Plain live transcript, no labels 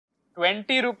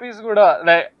₹20 కూడా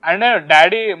అంటే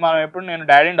నేను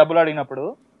డాడీని డబ్బులు అడిగినప్పుడు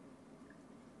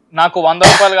నాకు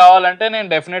 ₹100 కావాలంటే నేను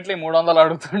డెఫినెట్లీ 300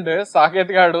 అడుగుతుండే.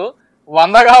 సాకేత్ గాడు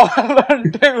 100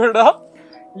 కావాలంటే కూడా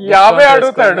 50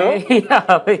 అడుగుతాడు.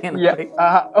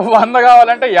 100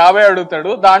 కావాలంటే 50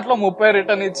 అడుగుతాడు. దాంట్లో 30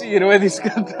 రిటర్న్ ఇచ్చి 20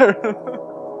 తీసుకెళ్తాడు.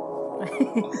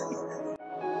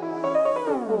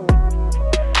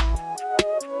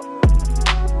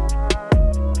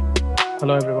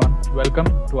 Hello everyone, welcome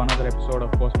to another episode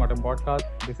of Postmortem Podcast.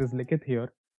 This is Likith here.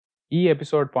 ఈ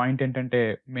ఎపిసోడ్ పాయింట్ ఏంటంటే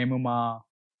మేము మా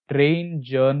ట్రైన్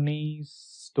జర్నీ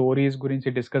స్టోరీస్ గురించి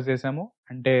డిస్కస్ చేసాము.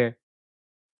 అంటే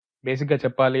బేసిక్గా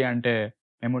చెప్పాలి అంటే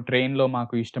మేము ట్రైన్లో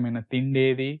మాకు ఇష్టమైన తిండి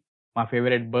ఏది, మా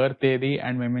ఫేవరెట్ బర్త్ ఏది,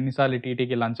 అండ్ మేము ఎన్నిసార్లు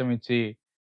టీటీకి లంచం ఇచ్చి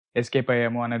ఎస్కేప్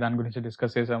అయ్యాము అనే దాని గురించి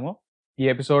డిస్కస్ చేసాము. ఈ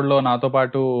ఎపిసోడ్లో నాతో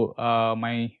పాటు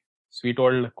my sweet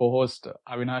old cohost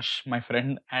Avinash, my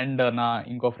friend, and నా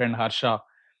ఇంకో ఫ్రెండ్ హర్ష.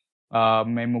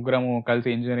 మేము ముగ్గురము కలిసి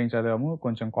ఇంజనీరింగ్ చదివాము,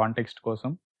 కొంచెం కాంటెక్స్ట్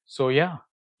కోసం. సో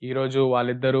ఈరోజు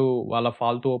వాళ్ళిద్దరూ వాళ్ళ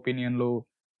ఫాల్తూ ఒపీనియన్లు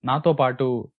నాతో పాటు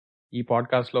ఈ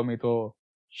పాడ్కాస్ట్లో మీతో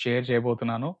షేర్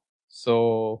చేయబోతున్నాను. So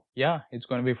it's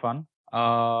gonna be fun.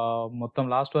 మొత్తం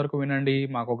లాస్ట్ వరకు వినండి,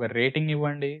 మాకు ఒక రేటింగ్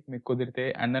ఇవ్వండి మీకు కుదిరితే.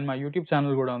 అండ్ దెన్ మా యూట్యూబ్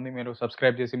ఛానల్ కూడా ఉంది, మీరు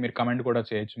సబ్స్క్రైబ్ చేసి మీరు కమెంట్ కూడా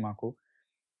చేయొచ్చు మాకు,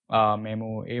 మేము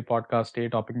ఏ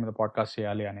టాపిక్ మీద పాడ్కాస్ట్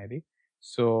చేయాలి అనేది.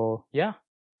 So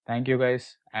thank you guys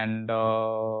and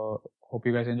hope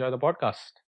you guys enjoy the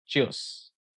podcast. Cheers.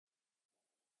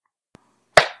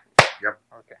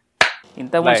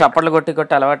 ఇంతకుముందు చప్పట్లు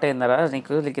కొట్టి అలవాటైందరా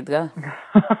నీకు లిఖిత్గా?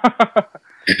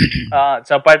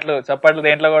 చప్పట్లు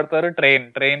దేంట్లో కొడతారు?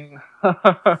 Train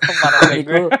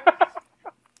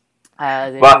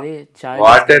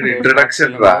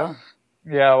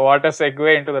what a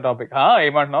segue into the topic.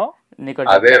 ఏమంటున్నావు? నీకు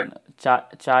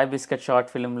చాయ్ బిస్కెట్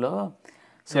షార్ట్ ఫిల్మ్ లో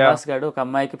సుహాస్ గారు ఒక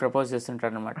అమ్మాయికి ప్రపోజ్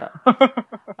చేస్తుంటాడు అనమాట.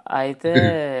 అయితే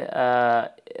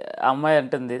అమ్మాయి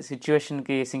అంటుంది, సిచ్యువేషన్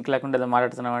కి సింక్ లేకుండా ఏదో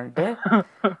మాట్లాడుతున్నాం అంటే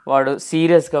వాడు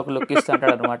సీరియస్ గా ఒక లుక్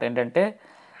ఇస్తుంటాడు అనమాట. ఏంటంటే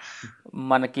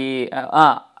మనకి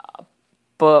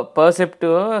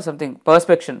పర్సెప్టివ్ సంథింగ్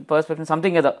పర్స్పెక్షన్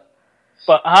సంథింగ్ ఏదో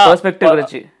పర్స్పెక్టివ్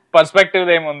గురించి. పర్స్పెక్టివ్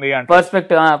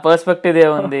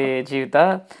ఏముంది జీవిత,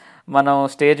 మనం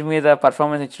స్టేజ్ మీద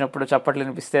పర్ఫార్మెన్స్ ఇచ్చినప్పుడు చప్పట్లు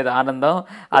వినిపిస్తే అది ఆనందం,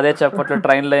 అదే చప్పట్లు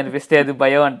ట్రైన్ లో వినిపిస్తే అది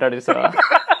భయం అంటాడు. సో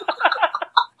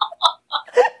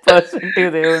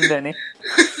పర్స్పెక్టివ్ ఏముంది అని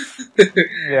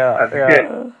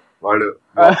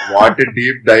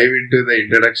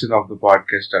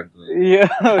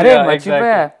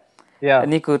మర్చిపోయా.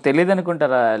 నీకు తెలియదు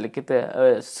అనుకుంటారా లిఖిత్,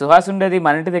 సుహాస్ ఉండేది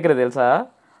మన ఇంటి దగ్గర తెలుసా?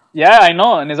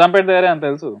 నిజాంపేట దగ్గరే అని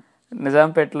తెలుసు.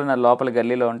 నిజాంపేటలో నా లోపల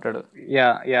గల్లీలో ఉంటాడు.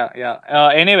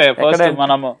 ఎనీవే ఫస్ట్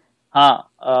మనము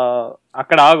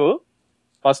అక్కడ ఆగు.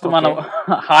 ఫస్ట్ మనం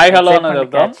హాయ్ హలో అని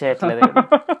చెప్తాం.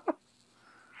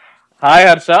 హాయ్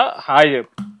హర్ష. హాయ్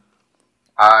చెప్పు.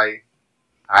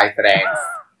 Hi friends.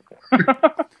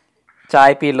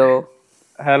 Chai పీలో.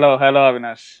 Hello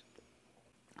Avinash.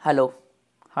 Hello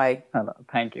hi. Hello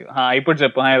thank you. ఇప్పుడు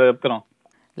చెప్పు. హాయ్ చెప్తున్నాం.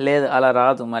 లేదు అలా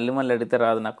రాదు, మళ్ళీ అడిగితే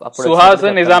రాదు నాకు. అప్పుడు సుహాస్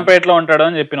నిజాంపేటలో ఉంటాడు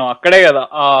అని చెప్పినావు, అక్కడే కదా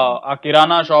ఆ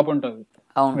కిరాణా షాప్ ఉంటుంది.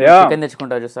 అవును, చికెన్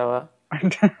తెచ్చుకుంటావు చూసావా?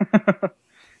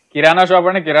 కిరాణా షాప్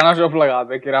అంటే కిరాణా షాప్ లో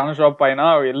కాదు, కిరాణా షాప్ పైన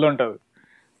ఇల్లు ఉంటది.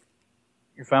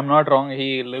 If I'm not wrong he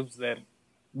lives there.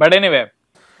 But anyway,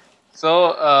 so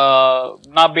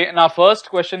నా ఫస్ట్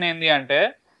క్వశ్చన్ ఏంది అంటే,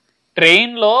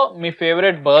 ట్రైన్ లో మీ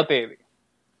ఫేవరెట్ బర్త్ ఏది?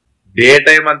 డే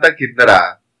టైం అంతా కిందరా,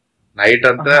 నైట్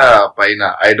అంతా పైన.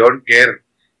 I don't care.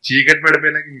 చీకటి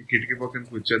పడిపోయినా కిటికీ పక్కన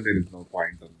కూర్చొని తిరుగుతున్నావు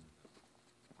పాయింట్.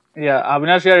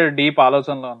 అవినాష్ గారు డీప్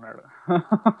ఆలోచనలో ఉన్నాడు.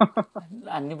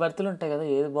 అన్ని బర్త్లు ఉంటాయి కదా,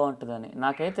 ఏది బాగుంటుంది అని.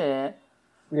 నాకైతే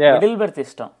మిడిల్ బర్త్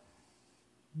ఇష్టం.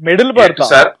 Middle birth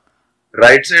sir?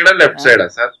 రైట్ సైడా లెఫ్ట్ సైడా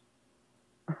sir?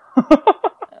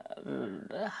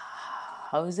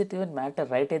 How is it even matter?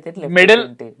 Right అయితే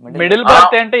మిడిల్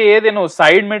బర్త్ అంటే ఏది? నువ్వు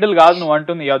సైడ్ మిడిల్ కాదు నువ్వు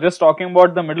అంటుంది. You are just talking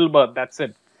about the middle birth, that's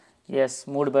it. Yes,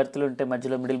 3 బర్త్లు ఉంటే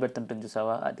మధ్యలో మిడిల్ బర్త్ ఉంటుంది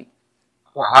చూసావా, అది.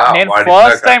 నేను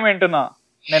ఫస్ట్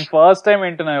టైం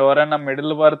వింటున్నా ఎవరైనా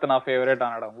మిడిల్ బర్త్ నా ఫేవరెట్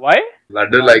అనడం. వై?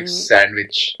 Laddu like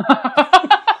sandwich.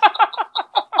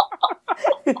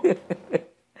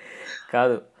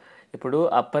 కాదు, ఇప్పుడు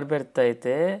అప్పర్ బెర్త్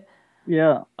అయితే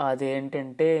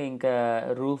అదేంటంటే ఇంకా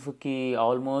రూఫ్ కి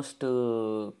ఆల్మోస్ట్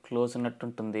క్లోజ్ ఉన్నట్టు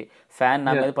ఉంటుంది. ఫ్యాన్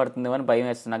నా మీద పడుతుందేమో అని భయం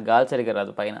వేస్తుంది, నాకు గాలి సరిగా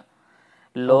రాదు పైన.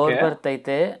 లోవర్ బెర్త్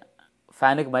అయితే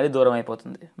ఫ్యాన్ కి మరీ దూరం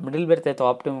అయిపోతుంది. మిడిల్ బెర్త్ అయితే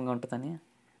ఆప్టిమమ్ గా ఉంటుందని.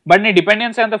 బట్ నీ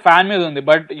డిపెండెన్సీ అంతా ఫ్యాన్ మీద ఉంది,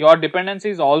 but your dependency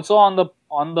is also on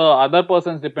the other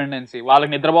persons dependency.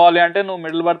 వాళ్ళకి నిద్రపోవాలి అంటే నువ్వు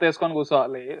మిడిల్ బర్త్ వేసుకొని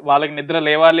కూర్చోవాలి, వాళ్ళకి నిద్ర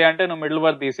లేవాలి అంటే నువ్వు మిడిల్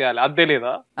బర్త్ తీసేయాలి. అది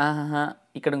తెలీదా?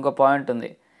 ఇక్కడ ఇంకో పాయింట్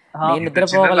ఉంది. నేను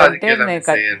నిద్రపోవాలంటే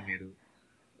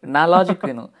నా లాజిక్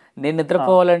విను, నేను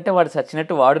నిద్రపోవాలంటే వాడు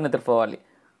చచ్చినట్టు వాడు నిద్రపోవాలి,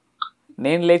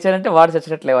 నేను లేచానంటే వాడు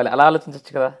చచ్చినట్టు లేవాలి. అలా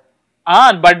ఆలోచించవచ్చు కదా.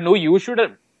 బట్ నువ్వు యూ షుడ్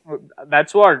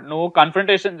దట్స్ వాట్ నువ్వు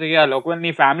కన్ఫ్రంటేషన్ చేయాలి. ఒకవేళ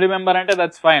నీ ఫ్యామిలీ మెంబర్ అంటే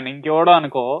దట్స్ ఫైన్. ఇంకెవడో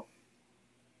అనుకో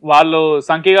వాళ్ళు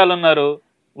సంఖ్యగాలు ఉన్నారు,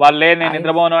 వాళ్ళే నేను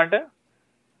నిద్రపోను అంటే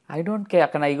ఐ డోంట్ కేర్.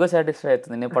 అక్కడ నా ఈగో సాటిస్ఫై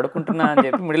అవుతుంది. నేను పడుకుంటున్నా అని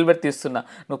చెప్పి మిడిల్ బెర్త్ తీస్తున్నా.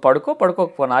 నువ్వు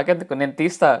పడుకోకపో నాకెందుకు, నేను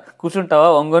తీస్తా. కూర్చుంటావా?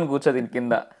 ఒంగోని కూర్చో దీని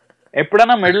కింద.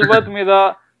 ఎప్పుడైనా మిడిల్ బర్త్ మీద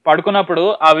పడుకున్నప్పుడు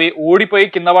అవి ఊడిపోయి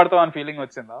కింద పడతావు అని ఫీలింగ్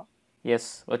వచ్చిందా? ఎస్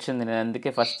వచ్చింది. నేను అందుకే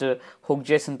ఫస్ట్ హుక్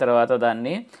చేసిన తర్వాత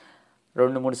దాన్ని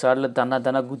 2-3 సార్లు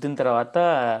దన్న గుద్దిన తర్వాత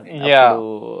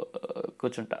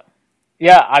కూర్చుంటా.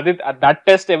 అది దట్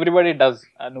టెస్ట్ ఎవ్రీబడి డస్.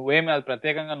 నువ్వేమి అది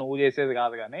ప్రత్యేకంగా నువ్వు చేసేది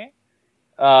కాదు, కానీ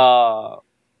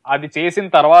అది చేసిన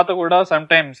తర్వాత కూడా సమ్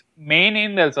టైమ్స్ మెయిన్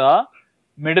ఏం తెలుసా,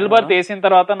 మిడిల్ బర్త్ వేసిన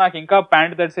తర్వాత నాకు ఇంకా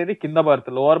ప్యాంట్ తడిసేది కింద బర్త్.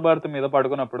 లోవర్ బర్త్ మీద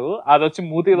పడుకున్నప్పుడు అది వచ్చి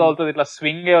మూతికి తగులుతుంది, ఇట్లా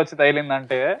స్వింగ్ వచ్చి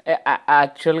తగిలిందంటే.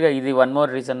 యాక్చువల్ గా ఇది వన్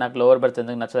మోర్ రీజన్ నాకు లోవర్ బర్త్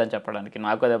ఎందుకు నచ్చదని చెప్పడానికి.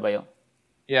 నాకు అదే భయం.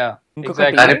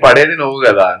 పడేది నువ్వు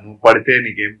కదా, నువ్వు పడితే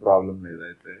నీకేం ప్రాబ్లం లేదు.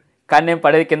 అయితే కానీ నేను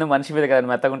పడేది కింద మనిషి మీద కదా,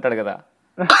 మెత్తగుంటాడు కదా.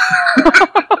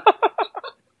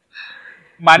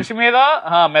 మనిషి మీద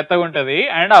మెత్తగా ఉంటది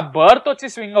అండ్ ఆ బర్త్ వచ్చి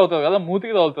స్వింగ్ అవుతుంది కదా,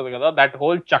 మూతికి తగులుతుంది కదా, దట్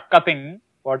హోల్ చక్క థింగ్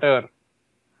వాట్ ఎవర్.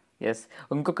 ఎస్.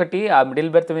 ఇంకొకటి ఆ మిడిల్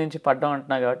బెర్త్ నుంచి పడ్డం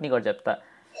అంటున్నా కాబట్టి నీకు ఒకటి చెప్తా.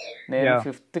 నేను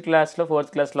 5th క్లాస్లో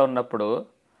 4th క్లాస్లో ఉన్నప్పుడు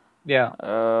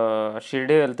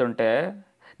షిర్డీ వెళ్తుంటే,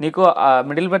 నీకు ఆ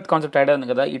మిడిల్ బెర్త్ కాన్సెప్ట్ ఐడియా ఉంది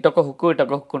కదా, ఇటొక హుక్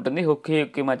ఉంటుంది,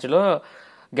 హుక్కి మధ్యలో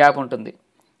గ్యాప్ ఉంటుంది.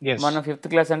 మనం 5th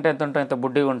క్లాస్ అంటే ఎంత ఉంటాం, ఎంత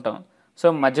బుడ్డిగా ఉంటాం. సో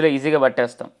మధ్యలో ఈజీగా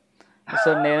పట్టేస్తాం. సో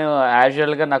నేను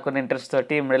యాజువల్గా నాకు ఇంట్రెస్ట్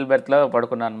తోటి మిడిల్ బెర్త్లో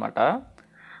పడుకున్నాను అనమాట.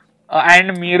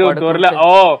 అండ్ మీరు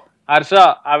హర్ష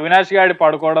అవినాష్ గాడి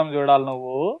పడుకోవడం చూడాలి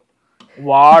నువ్వు.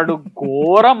 వాడు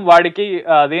ఘోరం. వాడికి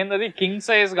అదేంటది కింగ్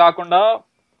సైజ్ కాకుండా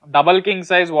double king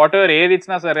size what ever ఏది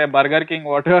ఇచ్చినా సరే, బర్గర్ కింగ్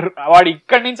వాట్ ఎవర్, వాడు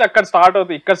ఇక్కడి నుంచి అక్కడ స్టార్ట్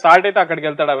అవుతుంది. ఇక్కడ స్టార్ట్ అయితే అక్కడికి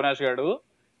వెళ్తాడు అవినాష్ గాడు.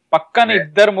 పక్కన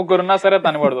 2-3 ఉన్నా సరే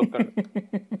తను కూడా దొరుకుతాడు.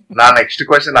 నా నెక్స్ట్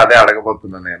క్వశ్చన్ అదే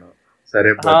అడగబోతున్నా నేను.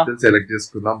 సరే బర్త్ సెలెక్ట్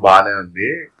చేసుకుందాం, బానే ఉంది.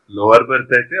 లోవర్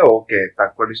బెర్త్ అయితే ఓకే,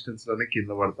 తక్కువ డిస్టెన్స్ లోనే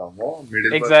కింద పడతాము.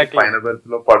 మిడిల్ బెర్త్ పైన బెర్త్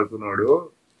లో పడుకున్నాడు,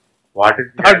 వాటి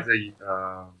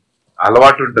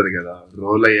అలవాటు ఉంటది కదా,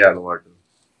 రోల్ అయ్యే అలవాటు.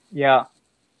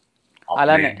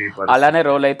 అలానే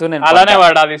రోల్ అవుతూ నేను అలానే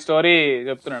వాడు అది స్టోరీ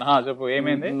చెప్తున్నాడు. చెప్పు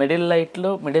ఏమైంది? మిడిల్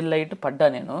లైట్ పడ్డా.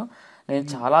 నేను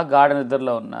చాలా గాఢ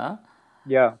నిద్రలో ఉన్నా.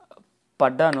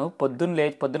 పడ్డాను. పొద్దున్న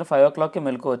 5 o'clock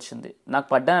మెలకు వచ్చింది. నాకు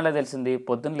పడ్డాను ఎలా తెలిసింది,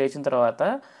 పొద్దున్న లేచిన తర్వాత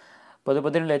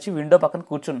పొద్దున్న లేచి విండో పక్కన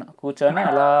కూర్చొని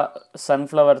అలా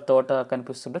సన్ఫ్లవర్ తోట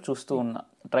కనిపిస్తుంటే చూస్తూ ఉన్నా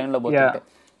ట్రైన్ లో పోతుంటే.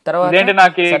 తర్వాత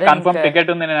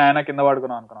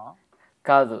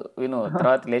కాదు విను,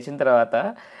 తర్వాత లేచిన తర్వాత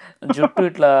జుట్టు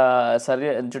ఇట్లా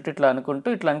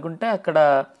అనుకుంటే అక్కడ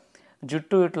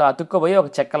జుట్టు ఇట్లా అతుక్కోపోయి ఒక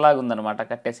చెక్కలాగా ఉందన్నమాట,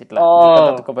 కట్టేసి ఇట్లా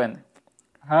అతుక్కోపోయింది.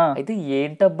 అయితే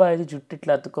ఏంటబ్బా ఇది జుట్టు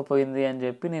ఇట్లా అతుక్కోపోయింది అని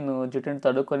చెప్పి నేను జుట్టుని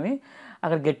తడుక్కొని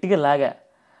అక్కడ గట్టిగా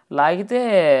లాగితే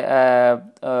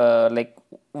లైక్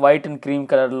వైట్ అండ్ క్రీమ్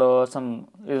కలర్లో సమ్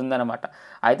ఇది ఉందన్నమాట.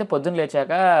 అయితే పొద్దున్న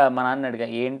లేచాక మా నాన్న అడిగా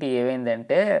ఏంటి ఏమైంది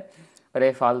అంటే, రే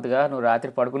ఫాల్తుగా నువ్వు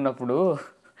రాత్రి పడుకున్నప్పుడు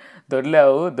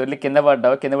దొర్లి కింద పడిన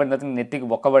తర్వాత నెత్తికి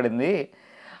బొక్కబడింది.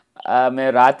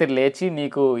 మేము రాత్రి లేచి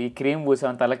నీకు ఈ క్రీమ్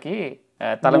పూసాము తలకి,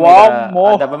 తల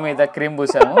మీద దెబ్బ మీద క్రీమ్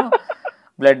పూసాము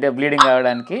బ్లీడింగ్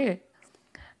అవడానికి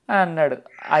అన్నాడు.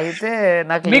 అయితే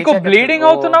నాకు బ్లీడింగ్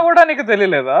అవుతున్నా కూడా నీకు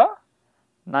తెలియలేదా?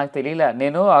 నాకు తెలియలే.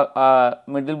 నేను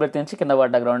మిడిల్ బెర్త్ నుంచి కింద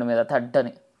పడ్డా గ్రౌండ్ మీద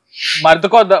తడ్డని.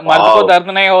 మర్దుకో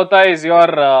దర్ద్ నహీ హోతా ఇస్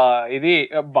యువర్ ఇది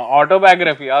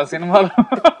ఆటోబయోగ్రఫీ ఆ సినిమాలో.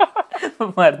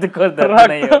 మర్దుకో దర్ద్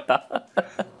నహీ హోతా.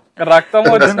 రక్తం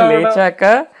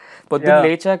పొద్దున్న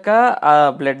లేచాక ఆ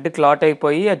బ్లడ్ క్లాట్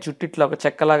అయిపోయి ఆ జుట్టు ఇట్లా ఒక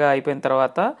చెక్కలాగా అయిపోయిన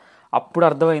తర్వాత అప్పుడు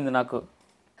అర్థమైంది నాకు,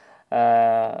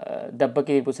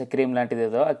 దెబ్బకి పూసే క్రీమ్ లాంటిది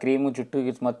ఏదో, ఆ క్రీమ్ జుట్టు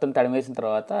మొత్తం తడిమేసిన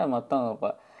తర్వాత మొత్తం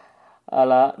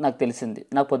అలా నాకు తెలిసింది.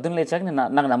 నాకు పొద్దున్న లేచాక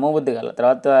నాకు నమ్మబుద్ధి కాల.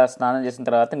 తర్వాత స్నానం చేసిన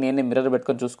తర్వాత నేనే మిర్రర్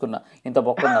పెట్టుకొని చూసుకున్నా, ఇంత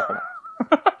బొక్కుంది అక్కడ.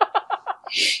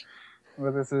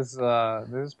 This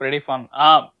is pretty fun.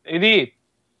 ఇది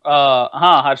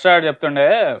హర్ష చెప్తుండే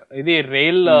ఇది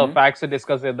రైల్ ఫ్యాక్ట్స్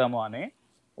డిస్కస్ చేద్దాము అని.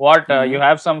 What you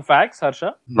have some facts Harsha?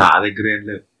 నా దగ్గర ఏం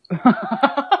లేదు.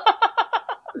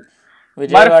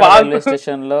 విజయవాడ రైల్వే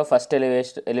స్టేషన్ లో ఫస్ట్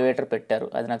ఎలివేటర్ పెట్టారు,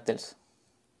 అది నాకు తెలుసు.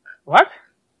 వాట్?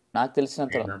 నాకు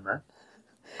తెలిసినంత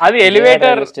అది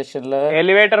ఎలివేటర్ స్టేషన్ లో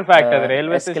ఎలివేటర్ ఫ్యాక్ట్, అది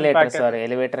రైల్వే ఎస్కలేటర్, సారీ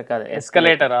ఎలివేటర్ కాదు,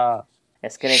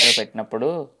 ఎస్కలేటర్ పెట్టినప్పుడు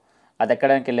అది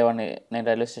ఎక్కడానికి వెళ్ళేవాడిని నేను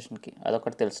రైల్వే స్టేషన్ కి,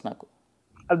 అదొకటి తెలుసు నాకు.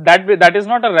 That is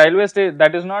not a railway station.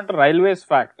 That is not a railways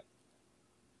fact.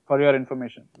 For your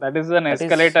information, that is an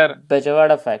escalator.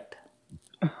 Bejawada fact.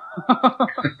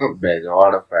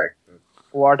 Bejawada fact.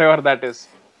 Whatever that is.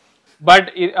 But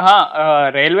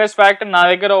railways fact నా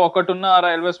దగ్గర ఒకటి ఉన్న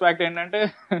railways fact ఏంటంటే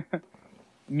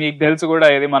మీకు తెలుసు కూడా,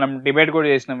 ఇది మనం డిబేట్ కూడా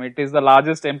చేసినాం, it is the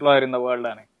largest employer in the world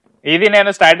అని. ఇది నేను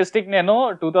స్టాటిస్టిక్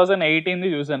 2018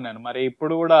 చూసాను నేను, మరి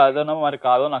ఇప్పుడు కూడా అదనో మరి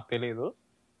కాదో నాకు తెలియదు.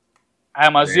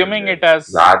 I'm assuming it as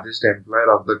largest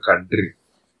employer of the country.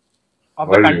 Of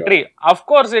the country, of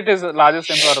course it is largest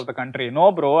employer of the country. No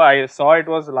bro, I saw it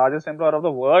was largest employer of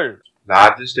the world.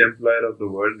 Largest employer of the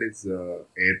world is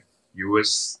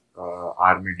US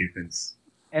Army Defense.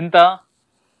 Enta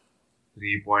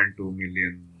 3.2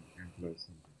 million employees.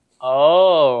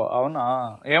 Oh, avuna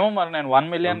emo mari nenu 1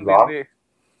 million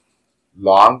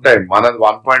long time manad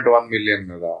 1.1 million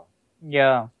kada.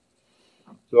 Yeah,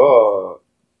 so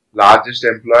largest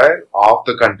employer of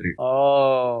the country.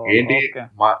 ఏంటి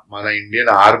మన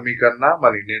Indian army కన్నా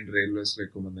మన Indian railways లో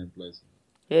ఎక్కువ మంది employees.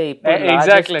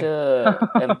 Exactly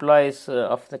employees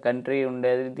of the country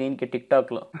ఉండేది దీనికి tick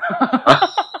talk లో.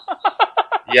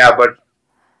 Yeah but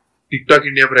tick talk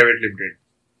India private limited.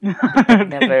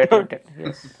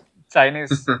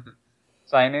 Chinese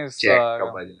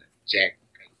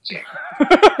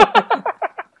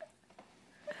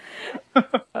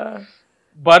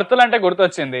బర్త్లు అంటే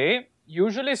గుర్తొచ్చింది.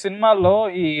 యూజువలీ సినిమాల్లో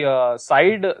ఈ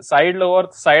సైడ్ లోవర్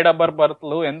సైడ్ అబ్బర్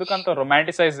బర్త్లు ఎందుకంత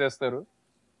రొమాంటిసైజ్ చేస్తారు?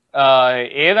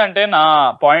 ఏదంటే నా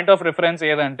పాయింట్ ఆఫ్ రిఫరెన్స్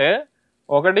ఏదంటే,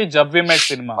 ఒకటి జబ్ వి మెట్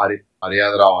సినిమా,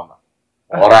 మర్యాద రావన్న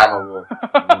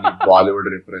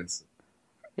బాలీవుడ్ రిఫరెన్స్.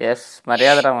 ఎస్,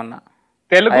 మర్యాద రావన్న.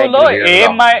 తెలుగులో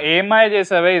Yemaaya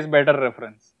Chesave is better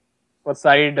reference for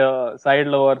side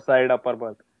lower side upper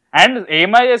berth. And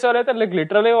ఏమై చేసేవాళ్ళైతే లైక్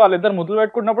లిటరలీ వాళ్ళిద్దరు ముద్దులు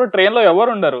పెట్టుకున్నప్పుడు ట్రైన్ లో ఎవరు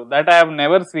ఉండరు. That I have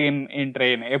never seen in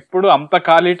train. ఎప్పుడు అంత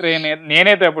ఖాళీ ట్రైన్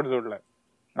నేనైతే ఎప్పుడు చూడలేదు.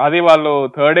 అది వాళ్ళు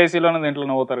థర్డ్ ఏసీలోనే దీంట్లో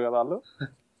నవ్వుతారు కదా వాళ్ళు.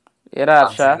 ఏరా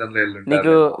హర్ష,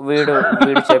 నీకు వీడు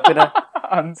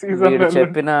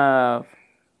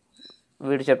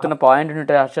చెప్తున్న పాయింట్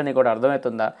ఉంటే హర్ష నీకు కూడా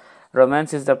అర్థమవుతుందా?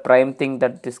 Romance is the prime thing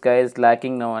that this guy is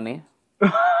lacking now అని.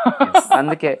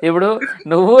 అందుకే ఇప్పుడు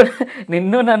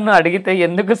నిన్ను నన్ను అడిగితే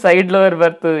ఎందుకు సైడ్ లోవర్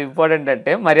బర్త్ ఇంపార్టెంట్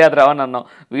అంటే మర్యాద రావని అన్నావు.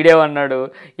 వీడియో అన్నాడు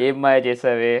ఏం మాయ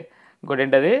చేసావే, ఇంకోటి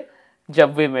ఏంటది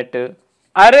జబ్ వి మెట్.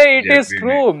 అరే ఇట్ ఈస్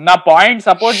ట్రూ. నా పాయింట్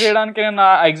సపోర్ట్ చేయడానికి నా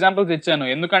ఎగ్జాంపుల్స్ ఇచ్చాను.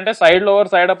 ఎందుకంటే side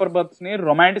lower side upper berths ని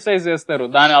రొమాంటిసైజ్ చేస్తారు.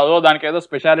 దానికి ఏదో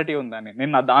స్పెషాలిటీ ఉందని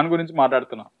నేను దాని గురించి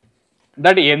మాట్లాడుతున్నా.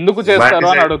 దట్ ఎందుకు చేస్తారు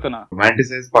అని అడుగుతున్నా.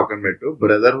 రొమాంటిసైజ్ పక్కన పెట్టు,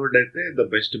 బ్రదర్హుడ్ అయితే the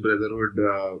best brotherhood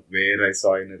where I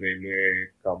saw in railway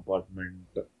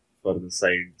compartment for the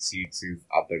side seats is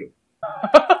అతడు.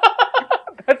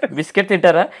 బిస్కెట్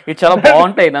తింటారా? ఇది చాలా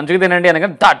బాగుంటాయి, నంచుకు తినండి అనగా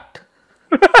దట్.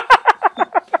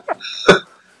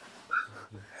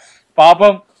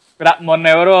 పాపం మొన్న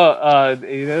ఎవరో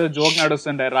ఇదేదో జోక్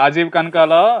నడుస్తుండే, రాజీవ్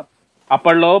కనకాల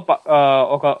అప్పట్లో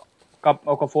ఒక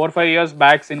 4-5 years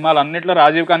బ్యాక్ సినిమాలు అన్నిట్లో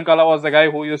Rajeev Kanakala was the guy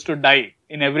who use to die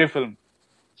in every film.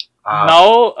 Now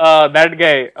that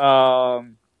guy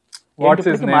what's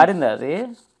his name? మారింది అది?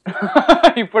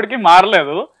 ఇప్పటికీ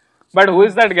మారలేదు. But who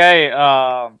is that guy?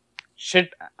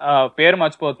 Shit, పేరు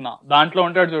మర్చిపోతున్నా. దాంట్లో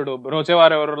ఉంటాడు చూడు,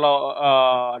 రోచేవారు ఎవరిలో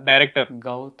డైరెక్టర్.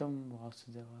 గౌతమ్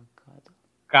వాసుదేవ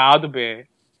కాదు బే,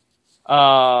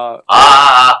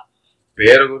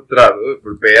 పేరు గుర్తురాదు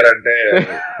ఇప్పుడు. పేరు అంటే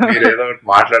మీరు ఏదో ఒకటి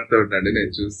మాట్లాడుతూ ఉండండి,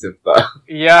 నేను చూసి చెప్తా.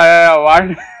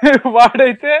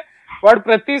 వాడైతే వాడు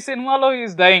ప్రతి సినిమాలో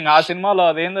ఈస్ డైయింగ్. ఆ సినిమాలో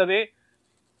అదేందది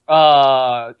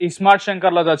ఇస్మార్ట్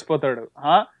శంకర్ లో చచ్చిపోతాడు.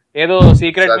 ఏదో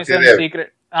సీక్రెట్ మిషన్,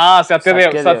 సీక్రెట్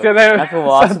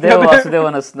వాసుదేవ్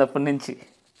అని వస్తుంది అప్పటి నుంచి.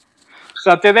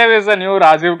 Satyadev is the new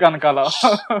Rajeev Kanakala.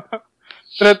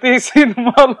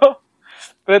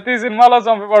 ప్రతి సినిమాలో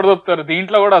చంపబడుతారు.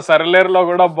 దీంట్లో కూడా సర్లేరులో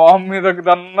కూడా బాంబు మీద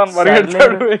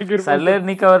సర్లేరు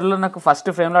నీ కవర్ లో నాకు ఫస్ట్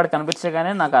ఫ్రేమ్ లో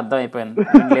కనిపించగానే నాకు అర్థం అయిపోయింది.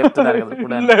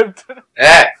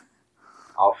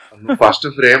 ఫస్ట్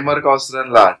ఫ్రేమ్ వర్క్ అవసరం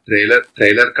లా,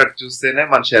 ట్రైలర్ కట్ చూస్తేనే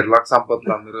మన షెర్లాక్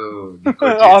సంపత్తులు అందరూ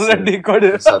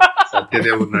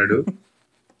సత్యదేవ్ ఉన్నాడు,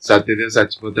 సత్యదేవ్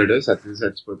చచ్చిపోతాడు,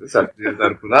 సత్యదేవ్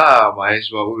తరపున మహేష్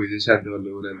బాబు విజయశాంతి వాళ్ళ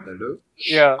ఊరు వెళ్తాడు,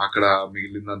 అక్కడ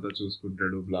మిగిలిందంతా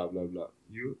చూసుకుంటాడు, బ్లా బ్లా బ్లా.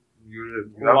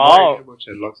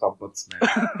 Sherlock Sampats.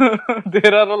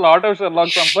 There are a lot of Sherlock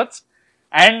Sampats,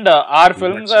 and our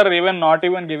films are not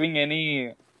even giving any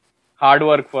hard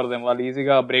work for them. వాళ్ళు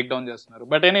ఈజీగా బ్రేక్ డౌన్ చేస్తున్నారు.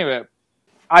 బట్ ఎనీవే,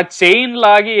 ఆ చైన్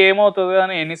లాగి ఏమవుతుంది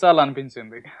అని ఎన్నిసార్లు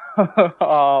అనిపించింది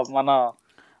మన.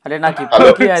 అంటే నాకు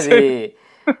ఇప్పటికీ అది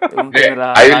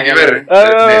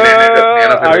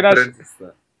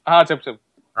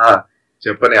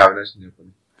చెప్పని అవినాష్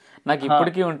చెప్పండి. నాకు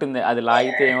ఇప్పటికీ ఉంటుంది, అది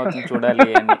లాగితే ఏమవుతుంది చూడాలి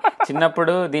అని.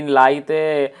 చిన్నప్పుడు దీన్ని లాగితే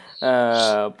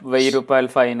 1000 రూపాయలు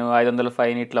ఫైన్, 500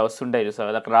 ఫైన్ ఇట్లా వస్తుంటాయి చూసావు,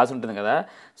 అది అక్కడ రాసి ఉంటుంది కదా.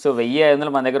 సో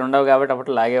 1000-500 మన దగ్గర ఉండవు కాబట్టి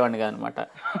అప్పుడు లాగేవాడిని కదా అనమాట.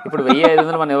 ఇప్పుడు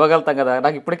 1000-500 మనం ఇవ్వగలుగుతాం కదా.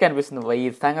 నాకు ఇప్పటికే అనిపిస్తుంది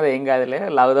 1000 ఇస్తాం కదా ఏం కాదులే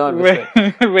లాగుదాం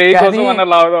అనిపిస్తుంది.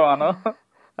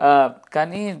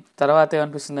 కానీ తర్వాత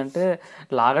ఏమనిపిస్తుంది అంటే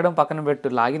లాగడం పక్కన పెట్టు,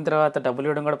 లాగిన తర్వాత డబ్బులు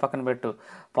ఇవ్వడం కూడా పక్కన పెట్టు.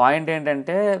 పాయింట్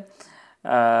ఏంటంటే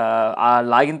ఆ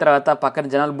లాగిన తర్వాత పక్కన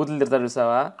జనాలు బూతులు తిడతారు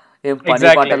చూసావా, ఏం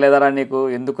పని పాట లేదరా నీకు,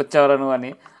 ఎందుకు వచ్చావరా నువ్వు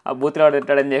అని. ఆ బూతులు వాడు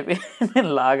తింటాడని చెప్పి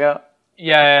నేను లాగా.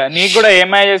 నీకు కూడా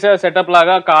ఏమై చేసే సెటప్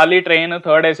లాగా ఖాళీ ట్రైన్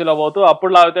 3rd AC లో పోతూ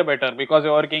అప్పుడు లాగితే బెటర్, బికాస్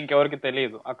ఇంకెవరికి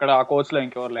తెలియదు అక్కడ ఆ కోచ్ లో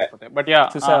ఇంకెవరు లేకపోతే. బట్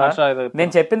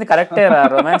నేను చెప్పింది కరెక్టే రా,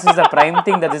 romance is the prime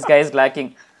thing that this guy is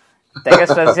locking. తెగ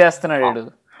స్ట్రెస్ చేస్తున్నాడు వీడు.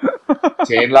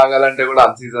 చైన్ లాగాలంటే కూడా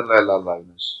అన్ సీజన్ లో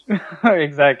వెళ్ళాలి.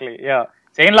 ఎగ్జాక్ట్లీ,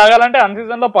 చైన్ లాగాలంటే అన్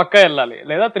సీజన్ లో పక్కా వెళ్ళాలి,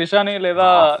 లేదా త్రిషాని లేదా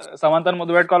సమంతని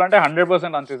ముద్దు పెట్టుకోవాలంటే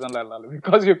 100% అన్ సీజన్ లో వెళ్ళాలి,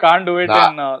 because you can't do it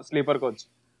in sleeper coach.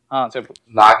 చెప్పు.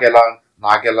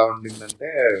 నాకెలా ఉండిందంటే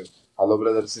హలో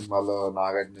బ్రదర్ సినిమాలో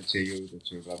నాగార్జున చెయ్యి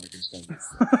రామకృష్ణ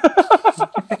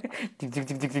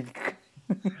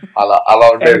అలా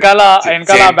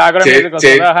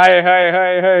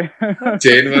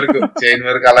చైన్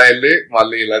వరకు అలా వెళ్ళి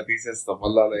మళ్ళీ ఇలా తీసేస్తాం,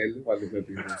 మళ్ళీ అలా వెళ్ళి మళ్ళీ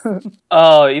తీసేస్తాం.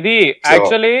 ఇది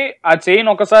యాక్చువల్లీ ఆ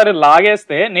చైన్ ఒకసారి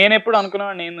లాగేస్తే నేను ఎప్పుడు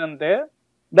అనుకున్నాను ఏంటంటే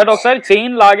దట్ ఒకసారి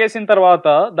చైన్ లాగేసిన తర్వాత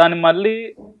దాన్ని మళ్ళీ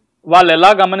వాళ్ళు ఎలా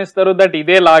గమనిస్తారు దట్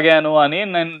ఇదే లాగాను అని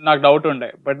నాకు డౌట్ ఉండే.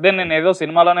 బట్ దెన్ నేను ఏదో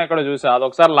సినిమాలోనే ఎక్కడ చూసా అది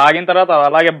ఒకసారి లాగిన తర్వాత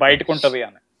అలాగే బయటకు ఉంటది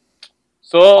అని.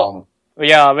 So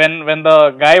when the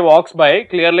guy wax by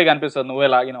clearly కనిపిస్తుంది నువ్వే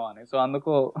లాగినావు అని. సో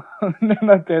అందుకు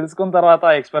నేను తెలుసుకున్న తర్వాత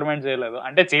ఎక్స్పెరిమెంట్ చేయలేదు,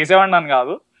 అంటే చేసేవాడిని అని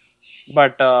కాదు,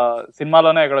 బట్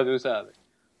సినిమాలోనే ఎక్కడ చూసా అది.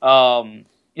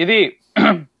 ఇది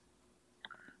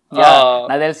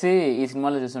నాకు తెలిసి ఈ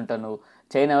సినిమాలో చూస్తుంటావు నువ్వు,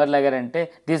 చైన్ ఎవరు లాగారంటే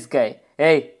దిస్ గై,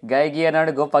 ఏయ్ గై గీ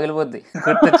అన్నాడు గో పగిలిపోద్ది,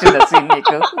 గుర్తొచ్చింది సీన్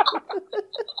నీకు?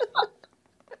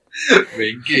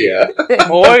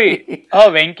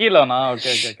 వెంకీలోనా?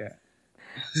 Okay okay.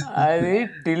 అది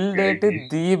till date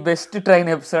the best train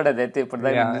episode అది అయితే ఇప్పుడు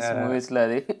దాకా మూవీస్ లో.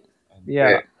 అది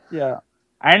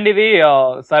అండ్ ఇది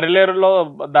సరిలేరులో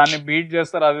దాన్ని బీట్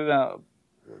చేస్తారు, అది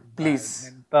ప్లీజ్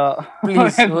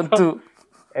ప్లీజ్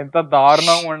ఎంత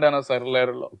దారుణంగా ఉండేను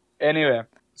సరిలేరులో. ఎనీవే,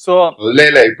 సో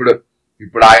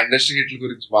ఇప్పుడు ఆ ఇండస్ట్రీ హిట్ల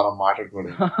గురించి మనం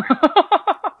మాట్లాడుకోలేదు.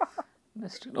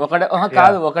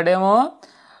 కాదు, ఒకడేమో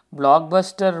బ్లాక్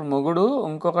బస్టర్ మొగుడు,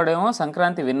 ఇంకొకడేమో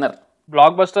సంక్రాంతి విన్నర్.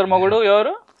 బ్లాక్ బస్టర్ మొగుడు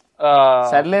ఎవరు?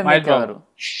 సర్లేదు మహేష్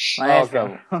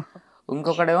బాబు.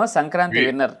 ఇంకొకడేమో సంక్రాంతి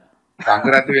విన్నర్.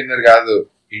 సంక్రాంతి విన్నర్ కాదు,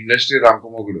 ఇండస్ట్రీ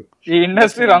రంకుమొగుడు. ఈ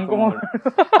ఇండస్ట్రీ రంకుమొగుడు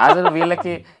అసలు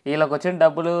వీళ్ళకి వచ్చిన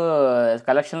డబ్బులు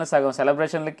కలెక్షన్లు సగం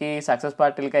సెలబ్రేషన్లకి సక్సెస్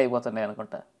పార్టీలకి అయిపోతున్నాయి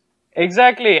అనుకుంటా.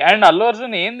 ఎగ్జాక్ట్లీ. అండ్ అల్లు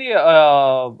అర్జున్ ఏంది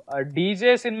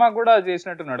డీజే సినిమా కూడా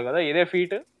చేసినట్టున్నాడు కదా, ఇదే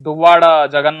feet. Duvvada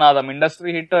Jagannatham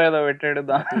industry hit ఏదో పెట్టాడు.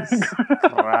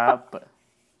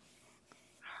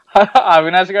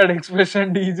 అవినాష్ గారి ఎక్స్ప్రెషన్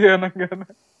డీజే అనగానే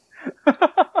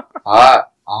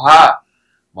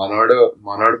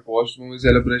మనోడు పోస్ట్ మూవీ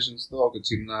సెలబ్రేషన్స్ తో ఒక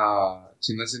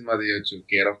చిన్న సినిమా తీయొచ్చు,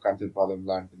 కేర్ ఆఫ్ కంచపాలెం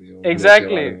లాంటిది,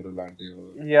 ఎగ్జాక్ట్లీ లాంటిది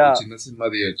చిన్న సినిమా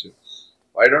తీయొచ్చు.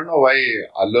 I don't know why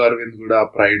Allu Arvind కూడా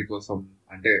ప్రైడ్ కోసం,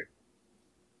 అంటే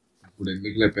ఇప్పుడు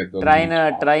ఎందుకులే పెద్ద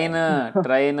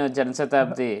ట్రైన్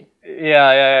జనశతాబ్ది.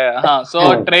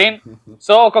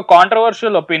 సో ఒక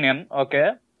కాంట్రవర్షియల్ ఒపీనియన్. ఓకే,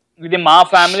 ఇది మా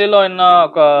ఫ్యామిలీలో ఉన్న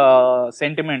ఒక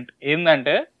సెంటిమెంట్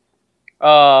ఏంటంటే,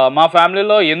 మా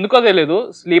ఫ్యామిలీలో ఎందుకో తెలీదు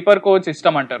స్లీపర్ కోచ్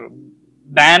ఇష్టం అంటారు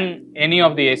than any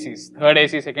of the ACs, 3rd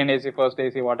AC, 2nd AC, 1st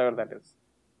AC, what ever that is.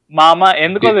 మా అమ్మ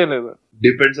ఎందుకో తెలియదు.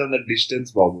 డిపెండ్స్ ఆన్ ద డిస్టెన్స్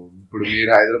బాబు. ఇప్పుడు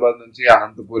మీరు హైదరాబాద్ నుంచి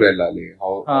అనంతపూర్ వెళ్ళాలి,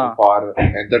 ఫార్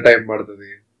ఎంత టైం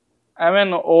పడుతుంది? ఐ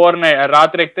మీన్ ఓవర్ నైట్,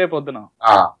 రాత్రి ఎక్కితే పొద్దున.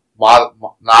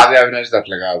 నాది అవినాష్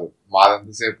అట్లా కాదు,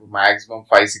 మాదంతసేపు మాక్సిమం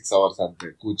 5-6 hours అంతే,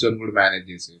 కూర్చొని కూడా మేనేజ్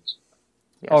చేసేయచ్చు.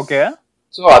 ఓకే,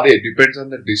 సో అదే depends on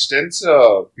the distance,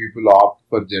 people opt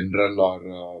for general are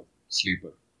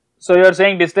sleeper. So you're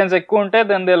saying distance ఎక్కువ ఉంటే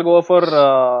then they will go for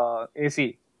AC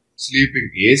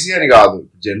sleeping. AC అని కాదు,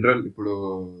 జనరల్. ఇప్పుడు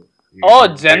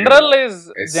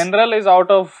general is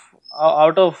out of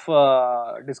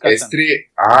discussion. S3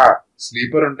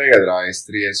 sleeper ఉంటాయి కదరా,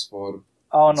 S3, S4.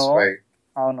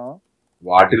 అవును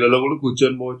వాటిలలో కూడా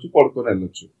కూర్చొని పోవచ్చు, పడుకొని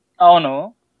వెళ్ళొచ్చు. అవును.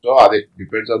 సో అదే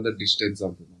డిపెండ్స్ ఆన్ ద డిస్టెన్స్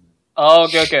అంటున్నాను.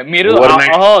 ఓకే, మీరు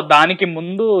దానికి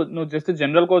ముందు నువ్వు జస్ట్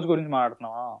జనరల్ కోచ్ గురించి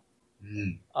మాట్లాడుతున్నావా?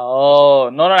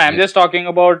 No I'm just talking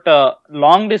about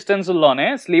long distance లోనే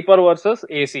స్లీపర్ వర్సెస్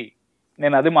ఏసీ,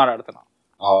 నేను అది మాట్లాడుతున్నా.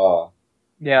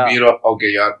 మీరు ఓకే,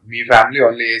 మీ ఫ్యామిలీ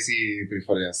ఓన్లీ ఏసీ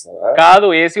ప్రిఫర్ చేస్తారా? కాదు,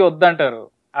 ఏసీ వద్దంటారు.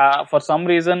 ఫర్ సమ్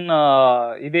రీజన్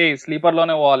ఇది స్లీపర్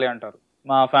లోనే పోవాలి అంటారు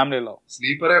మా ఫ్యామిలీలో.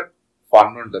 స్లీపరే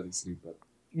ఫన్ ఉంటది స్లీపర్.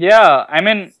 యా ఐ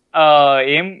మీన్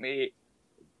ఏం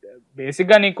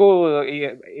బేసిక్ గా నీకు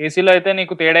ఏసీలో అయితే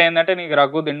నీకు తేడా ఏంటంటే నీకు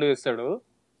రగ్గు దిండు ఇస్తాడు,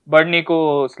 బట్ నీకు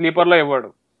స్లీపర్ లో ఇవ్వడు,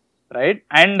 రైట్?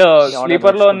 అండ్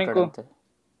స్లీపర్ లో నీకు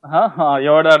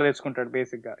ఎవడారు తెచ్చుకుంటాడు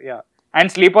బేసిక్ గా. యా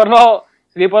అండ్ స్లీపర్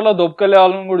లో దొప్పుకెళ్ళే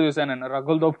వాళ్ళని కూడా చూసాను నేను,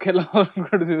 రగ్గులు దొప్పుకెళ్ళే వాళ్ళని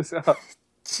కూడా చూసా.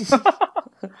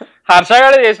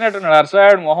 హర్షగాడే చేసినట్టున్నాడు,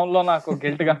 హర్షగాడు మొహంలో నాకు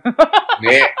గిల్ట్ గా.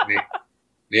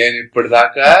 నేను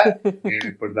ఇప్పటిదాకా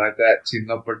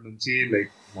చిన్నప్పటి నుంచి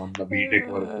లైక్ మొన్న బీటెక్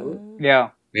వరకు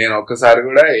నేను ఒక్కసారి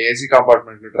కూడా ఏసీ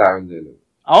కంపార్ట్మెంట్ లో ట్రావెల్ చేయలేదు.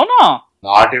 అవునా?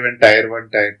 Not even tyre 1,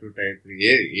 tyre 2, tyre 3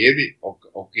 ఏది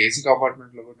ఒక ఏసీ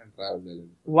కంపార్ట్మెంట్ లో కూడా నేను ట్రావెల్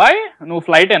చేయలేదు. వై? నువ్వు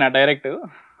ఫ్లైట్ ఏనా డైరెక్ట్?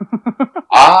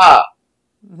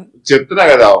 చెప్తున్నా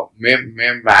కదా,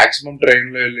 మేము మాక్సిమం ట్రైన్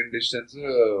లో వెళ్ళిన డిస్టెన్స్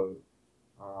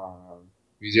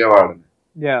విజయవాడ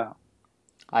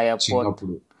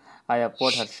చిన్నప్పుడు. ఆ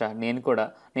ఎయిర్పోర్ట్ హర్ష,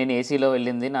 నేను ఏసీలో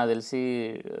వెళ్ళింది నాకు తెలిసి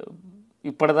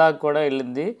ఇప్పటిదాకా కూడా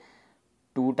వెళ్ళింది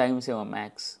 2 times ఏమో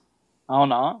మ్యాక్స్.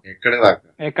 అవునా? ఎక్కడ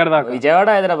దాకా? విజయవాడ,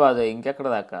 హైదరాబాద్, ఇంకెక్కడ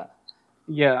దాకా?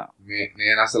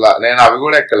 నేను అవి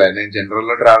కూడా ఎక్కలే. నేను జనరల్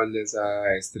లో ట్రావెల్ చేసా,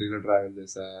 S3 లో ట్రావెల్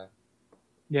చేసా.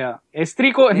 S3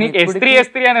 అని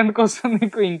ఎందుకు వస్తుంది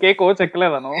నీకు? ఇంకే కోచ్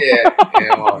ఎక్కలేదను?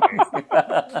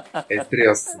 S3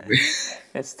 వస్తుంది.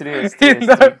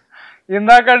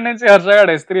 ఇందాక నుంచి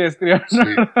హర్షగాడు S3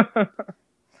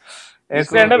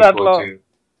 అంటే దాంట్లో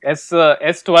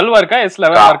S12 వరకా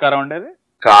S11 వరకా ఉండేది?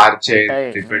 కార్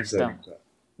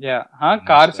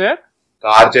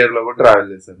చైర్ లో కూడా ట్రావెల్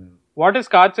చేశాను. What is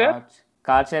car chair?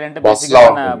 Car chair అంటే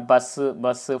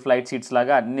బస్ ఫ్లైట్ సీట్స్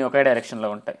లాగా అన్ని ఒకే డైరెక్షన్ లో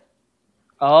ఉంటాయి.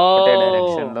 ఒకటే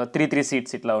డైరెక్షన్ లో 3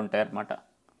 సీట్స్ ఇట్లా ఉంటాయి అన్నమాట.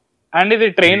 అండ్ ఇది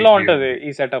ట్రైన్ లో ఉంటది ఈ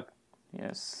సెటప్.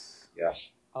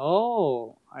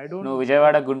 నువ్వు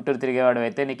విజయవాడ గుంటూరు తిరిగేవాడు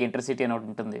అయితే నీకు ఇంటర్సిటీ అని ఒకటి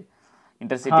ఉంటుంది.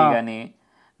 ఇంటర్సిటీ కానీ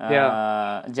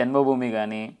జన్మభూమి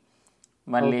కానీ,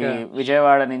 మళ్ళీ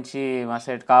విజయవాడ నుంచి మా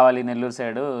సైడ్ కావాలి నెల్లూరు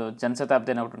సైడ్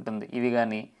జనశతాబ్ది అని ఒకటి ఉంటుంది. ఇవి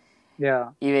కానీ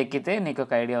ఇవి ఎక్కితే నీకు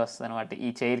ఒక ఐడియా వస్తుంది అనమాట ఈ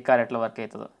చైర్ కార్ ఎట్లా వర్క్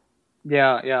అవుతుందో.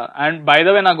 అండ్ బై ద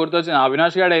వే నాకు గుర్తొచ్చింది,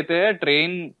 అవినాష్ గారు అయితే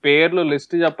ట్రైన్ పేర్లు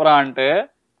లిస్ట్ చెప్పరా అంటే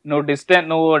నువ్వు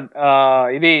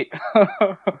ఇది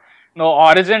నువ్వు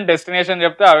ఆరిజిన్ డెస్టినేషన్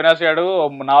చెప్తే అవినాష్ గారు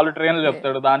 4 ట్రైన్లు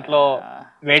చెప్తాడు. దాంట్లో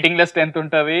వెయిటింగ్ లిస్ట్ ఎంత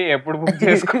ఉంటది, ఎప్పుడు బుక్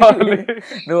చేసుకోవాలి.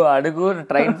 నువ్వు అడుగు,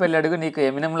 ట్రైన్ పేర్లు అడుగు, నీకు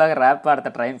ఎమినం లాగా ర్యాప్ పాడతా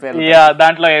ట్రైన్ పేర్లు.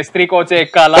 దాంట్లో S3 కోచ్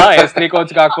ఎక్కాలా, S3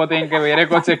 కోచ్ కాకపోతే ఇంకా వేరే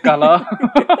కోచ్ ఎక్కాలా,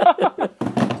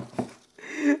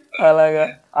 అలాగా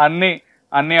అన్ని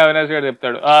అవినాష్ గారు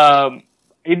చెప్తాడు.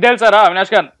 ఇది తెలుసారా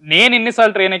అవినాష్ గారు, నేను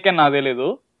ఎన్నిసార్లు ట్రైన్ ఎక్కాను నాకు తెలీదు.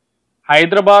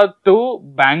 Hyderabad to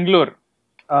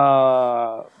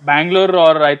Bengaluru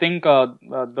are I think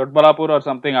దొడ్బలాపూర్ or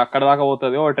something అక్కడ దాకా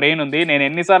పోతుంది ఓ ట్రైన్ ఉంది. నేను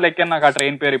ఎన్నిసార్లు ఎక్కాను నాకు ఆ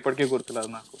ట్రైన్ పేరు ఇప్పటికీ గుర్తులేదు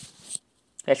నాకు.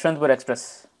 Yesvantpur express.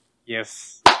 Yes,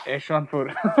 Yesvantpur.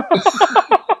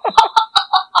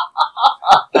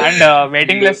 And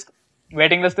waiting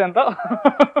list ఎంత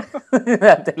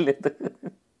తెలియదు.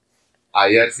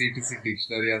 ఐఆర్సిటిసి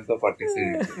డిక్షనరీ అంతా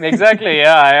పట్టేసేది. ఎగ్జాక్ట్లీ,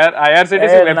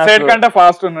 ఐఆర్సిటిసి వెబ్సైట్ కంటే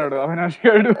ఫాస్ట్ ఉన్నాడు అవినాష్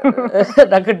గారు.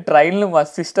 నాకు ట్రైన్లు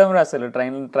మస్తు ఇష్టం రా అసలు.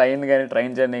 ట్రైన్ కానీ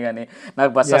ట్రైన్ జర్నీ కానీ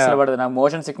నాకు బస్సు అసలు పడదు. నాకు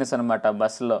మోషన్ సిక్నెస్ అనమాట.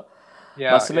 బస్సులో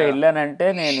వెళ్ళానంటే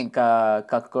నేను ఇంకా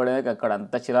కక్కోవడమే కక్కడ,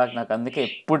 అంత చిరాకు నాకు. అందుకే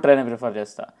ఎప్పుడు ట్రైన్ ప్రిఫర్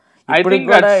చేస్తా. ఇప్పుడు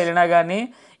కూడా వెళ్ళినా కానీ,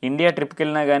 ఇండియా ట్రిప్కి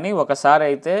వెళ్ళినా కానీ ఒకసారి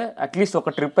అయితే అట్లీస్ట్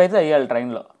ఒక ట్రిప్ అయితే అయ్యాలి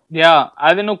ట్రైన్లో.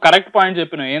 అది నువ్వు కరెక్ట్ పాయింట్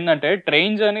చెప్పినావు. ఏంటంటే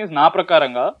ట్రైన్ జర్నీ నా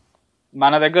ప్రకారంగా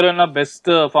మన దగ్గర ఉన్న బెస్ట్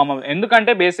ఫార్మ్.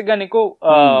 ఎందుకంటే బేసిక్ గా నీకు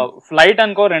ఫ్లైట్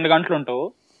అనుకో 2 గంటలు ఉంటావు,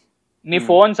 నీ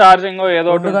ఫోన్ ఛార్జింగ్ ఏదో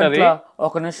ఒకటి ఉంటది.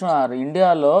 ఒక నిమిషం,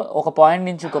 ఇండియాలో ఒక పాయింట్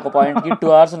నుంచి ఇంకొక పాయింట్ కి 2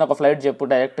 hours ఒక ఫ్లైట్ చెప్పు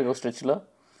డైరెక్ట్ స్ట్రెచ్ లో.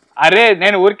 అరే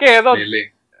నేను ఊరికే ఏదో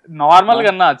నార్మల్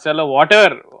గా చలో what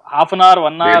ever, half an hour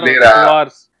 1 hour 2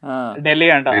 hours Delhi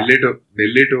అంట.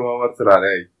 ఢిల్లీ 2 hours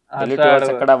రాలే,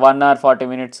 ఇక్కడ 1 hour 40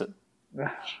 minutes.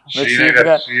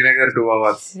 శ్రీనగర్ 2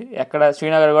 hours, ఎక్కడ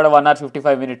శ్రీనగర్ కూడా 1 hour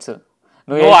 55 minutes.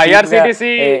 నువ్వు ఐఆర్సిటిసి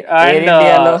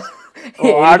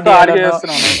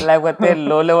లేకపోతే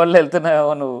లో లెవెల్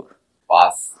వెళ్తున్నావు నువ్వు.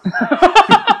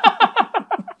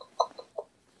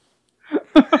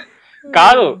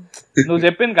 కాదు, నువ్వు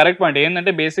చెప్పింది కరెక్ట్ పాయింట్.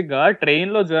 ఏంటంటే బేసిక్ గా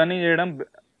ట్రైన్ లో జర్నీ చేయడం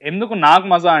ఎందుకు నాకు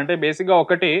మజా అంటే, బేసిక్ గా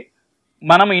ఒకటి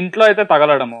మనం ఇంట్లో అయితే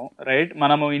తగలడము, రైట్?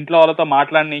 మనము ఇంట్లో వాళ్ళతో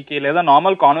మాట్లాడనీకి లేదా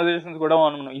నార్మల్ కాన్వర్సేషన్స్ కూడా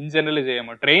మనం ఇన్ జనరల్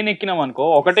చేయము. ట్రైన్ ఎక్కినాం అనుకో,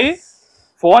 ఒకటి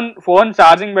ఫోన్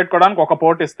ఛార్జింగ్ పెట్టుకోవడానికి ఒక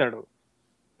పోర్ట్ ఇస్తాడు,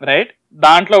 రైట్?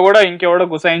 దాంట్లో కూడా ఇంకెవడో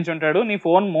గుసాయించి ఉంటాడు, నీ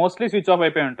ఫోన్ మోస్ట్లీ స్విచ్ ఆఫ్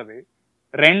అయిపోయి ఉంటది.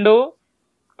 2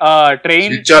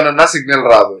 ట్రైన్ సిగ్నల్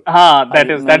రాదు.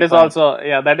 That is also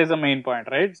that is the main point,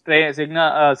 right?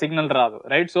 Signal రాదు,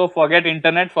 right? So forget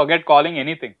internet, forget calling,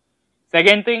 anything.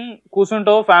 Second thing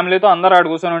కూర్చుంటావు ఫ్యామిలీతో, అందరు ఆడ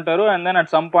కూర్చొని ఉంటారు. And then at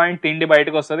some point తిండి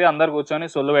బయటకు వస్తుంది, అందరు కూర్చొని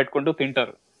సొల్లు పెట్టుకుంటూ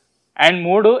తింటారు. అండ్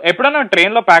 3, ఎప్పుడైనా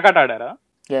ట్రైన్ లో ప్యాకెట్ ఆడారా?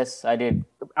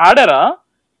 ఆడారా?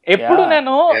 ఎప్పుడు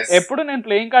నేను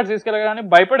playing cards తీసుకెళ్ళగానే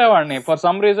భయపడేవాడిని. For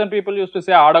some reason people use to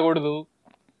say ఆడకూడదు,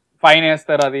 ఫైన్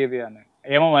వేస్తారు అది ఇది అని.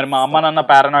 ఏమో మరి మా అమ్మ నాన్న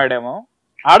పారనాయిడ్ ఏమో.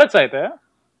 ఆడొచ్చు అయితే?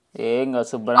 ఏం కాదు,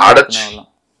 శుభ్రంగా.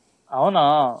 అవునా?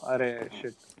 అరే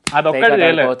షిట్, అదొక్కటి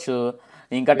చేయలేవచ్చు.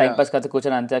 ఇంకా టైం పాస్ కాదు,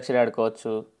 కూర్చొని అంత్యాక్షరి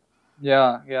ఆడుకోవచ్చు.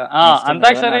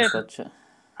 అంతాక్షరితో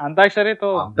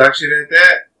అంతాక్షరి అయితే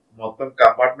మొత్తం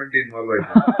కంపార్ట్మెంట్ ఇన్వాల్వ్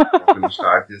అయిపోయింది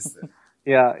స్టార్ట్ చేస్తే.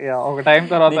 ఒక టైం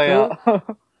తర్వాత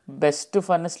బెస్ట్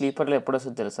ఫన్ స్లీపర్లో ఎప్పుడు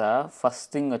వస్తుంది తెలుసా? ఫస్ట్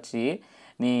థింగ్ వచ్చి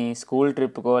నీ స్కూల్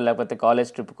ట్రిప్కో లేకపోతే కాలేజ్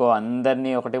ట్రిప్కో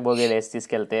అందరినీ ఒకటే బోగీలు వేసి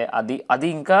తీసుకెళ్తే అది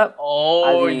ఇంకా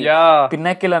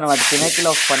పిన్నకిల్ అనమాట. పిన్నకిల్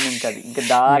ఆఫ్ ఫన్. ఇంకా అది ఇంకా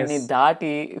దాన్ని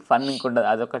దాటి ఫన్ ఇంకుండదు.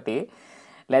 అదొకటి.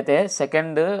 లేకపోతే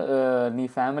సెకండ్, నీ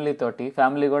ఫ్యామిలీ తోటి,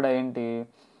 ఫ్యామిలీ కూడా ఏంటి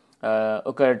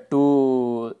ఒక 2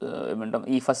 ఏమంటాం,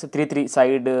 ఈ ఫస్ట్ 3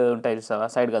 సైడ్ ఉంటాయి చూసావా?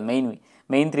 సైడ్ కాదు, మెయిన్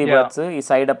 3 బర్త్స్, ఈ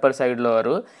సైడ్ అప్పర్ సైడ్లో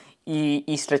వారు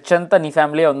ఈ స్ట్రెచ్ అంతా నీ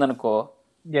ఫ్యామిలీ ఉందనుకో,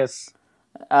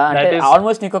 అంటే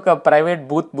ఆల్మోస్ట్ నీకు ఒక ప్రైవేట్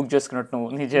బూత్ బుక్ చేసుకున్నట్టు నువ్వు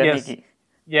నీ జర్నీకి.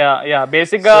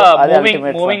 బేసిక్ గా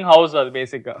మూవింగ్ హౌస్ అది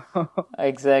బేసిక్ గా.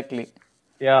 ఎగ్జాక్ట్లీ.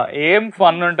 ఏం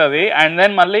ఫన్ ఉంటది. అండ్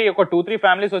దెన్ మళ్ళీ ఒక 2-3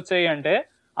 ఫ్యామిలీస్ వచ్చాయి అంటే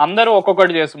అందరూ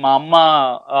ఒక్కొక్కటి చేస్తారు. మా అమ్మ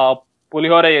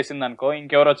పులిహోర చేసింది అనుకో,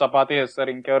 ఇంకెవరో చపాతీ చేస్తారు,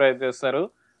 ఇంకెవరో చేస్తారు,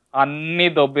 అన్ని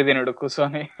దొబ్బి తినడు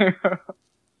కూర్చొని.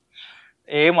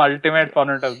 ఏం అల్టిమేట్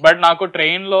ఫన్ ఉంటుంది. బట్ నాకు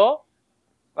ట్రైన్ లో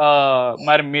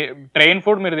మరి ట్రైన్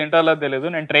ఫుడ్ మీరు తింటారో తెలియదు,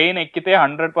 నేను ట్రైన్ ఎక్కితే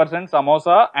 100%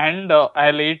 samosa and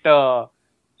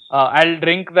I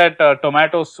drink that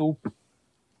tomato soup.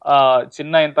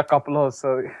 చిన్న ఇంత కప్ లో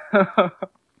వస్తుంది.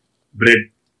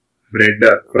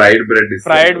 ఫ్రైడ్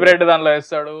బ్రెడ్ దానిలో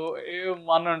వేస్తాడు.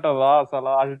 ఏమని ఉంటుందా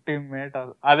అసలు, అల్టిమేట్.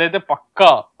 అదైతే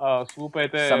పక్కా సూప్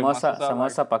అయితే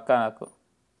సమోసా పక్కా నాకు.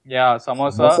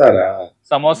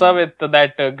 Samosa with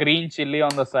that green chilli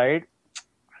on the side,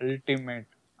 ultimate.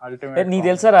 నీకు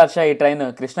తెలుసా రాష, ఈ ట్రైన్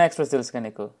కృష్ణా ఎక్స్ప్రెస్ తెలుసుగా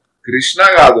నీకు? కృష్ణ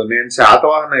కాదు, నేను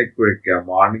శాతవాహన ఎక్కువ ఎక్కా.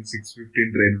 మార్నింగ్ 6:15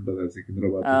 ట్రైన్ ఉంటుంది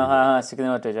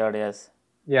సికింద్రాబాద్ విజయవాడ.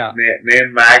 నేను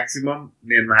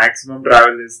మాక్సిమం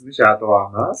ట్రావెల్ చేసింది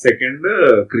శాతవాహన. సెకండ్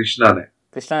కృష్ణ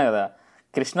కదా.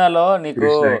 కృష్ణలో నీకు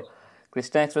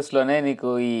కృష్ణ ఎక్స్ప్రెస్ లోనే నీకు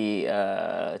ఈ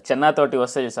చెన్నా తోటి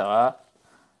వస్తాయి చూసావా,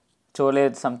 చోలే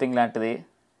సంథింగ్ లాంటిది.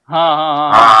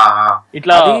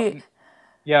 ఇట్లా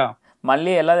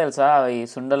మళ్ళీ ఎలా తెలుసా, ఈ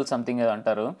సుండల్ సంథింగ్ ఏదో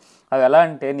అంటారు. అవి ఎలా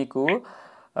అంటే నీకు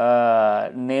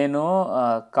నేను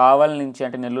కావల్ నుంచి,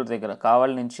 అంటే నెల్లూరు దగ్గర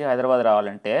కావల్ నుంచి హైదరాబాద్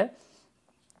రావాలంటే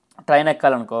ట్రైన్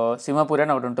ఎక్కాలనుకో, సింహపూరి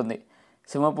అని ఒకటి ఉంటుంది.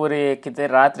 సింహపూరి ఎక్కితే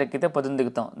రాత్రి ఎక్కితే పొద్దున్న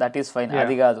దిగుతాం, దట్ ఈస్ ఫైన్.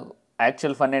 అది కాదు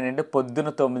యాక్చువల్ ఫన్ ఏంటంటే పొద్దున్న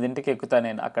 9ంటికి ఎక్కుతాను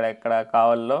నేను. అక్కడ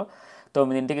కావల్లో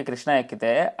 9ంటికి కృష్ణ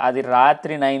ఎక్కితే అది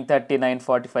రాత్రి 9:30,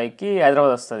 9:45కి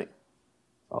హైదరాబాద్ వస్తుంది.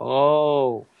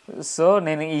 సో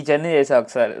నేను ఈ జర్నీ చేసా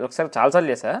ఒకసారి చాలాసార్లు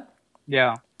చేసా.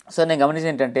 సో నేను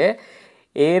గమనించింది ఏంటంటే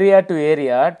ఏరియా టు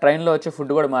ఏరియా ట్రైన్లో వచ్చే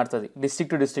ఫుడ్ కూడా మారుతుంది,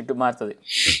 డిస్ట్రిక్ట్ టు డిస్ట్రిక్ట్ మారుతుంది.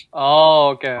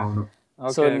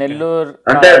 సో నెల్లూరు,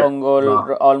 ఒంగోలు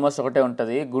ఆల్మోస్ట్ ఒకటే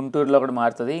ఉంటుంది. గుంటూరులో కూడా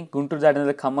మారుతుంది. గుంటూరు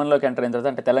దాటిన ఖమ్మంలోకి ఎంటర్ అయిన తర్వాత,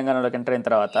 అంటే తెలంగాణలోకి ఎంటర్ అయిన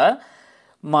తర్వాత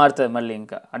మారుతుంది మళ్ళీ.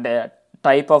 ఇంకా అంటే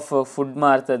టైప్ ఆఫ్ ఫుడ్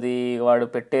మారుతుంది, వాడు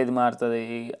పెట్టేది మారుతుంది,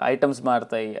 ఐటమ్స్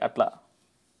మారుతాయి అట్లా.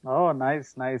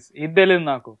 నైస్. ఇది తెలియదు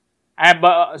నాకు.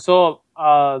 సో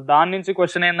దాని నుంచి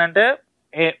క్వశ్చన్ ఏంటంటే,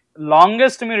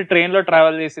 లాంగెస్ట్ మీరు ట్రైన్ లో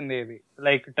ట్రావెల్ చేసింది ఏది?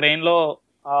 లైక్ ట్రైన్ లో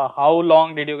how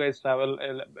long did you guys travel?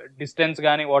 Distance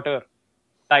కానీ whatever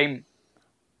time.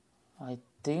 I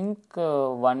think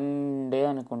 1 day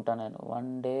అనుకుంటా నేను. 1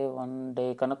 day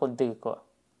కన్నా కొద్దిగా ఎక్కువ.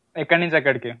 ఎక్కడి నుంచి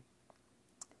ఎక్కడికి?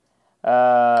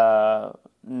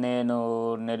 నేను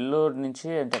నెల్లూరు నుంచి,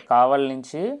 అంటే కావల్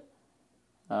నుంచి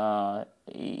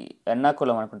ఈ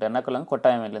ఎర్నాకుళం అనుకుంటా, ఎర్నాకుళం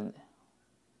కొట్టాయం వెళ్ళింది.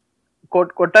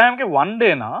 కొట్టాయంకి 1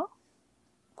 dayనా?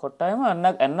 కొట్టాయం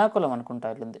ఎర్నాకుళం అనుకుంటా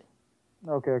వెళ్ళింది.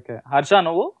 ఓకే. హర్ష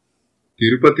నువ్వు?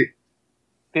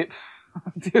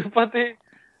 Tirupati.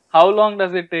 How long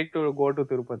does it take to go to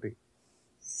Tirupati?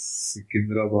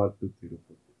 Secunderabad to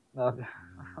Tirupati.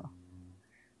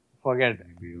 Forget.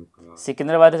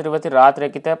 Secunderabad Tirupati రాత్రి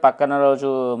ఎక్కితే పక్కన రోజు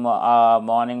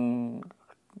మార్నింగ్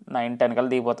 9-10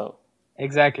 కల్లా దిగిపోతావు.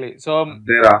 ఎగ్జాక్ట్లీ. సో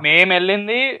మేము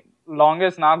వెళ్ళింది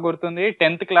లాంగెస్ట్ నాకు గుర్తుంది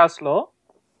 10th class లో.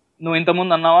 నువ్వు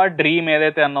ఇంతకుముందు అన్నావా డ్రీమ్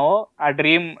ఏదైతే అన్నావో, ఆ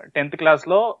డ్రీమ్ 10th class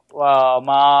లో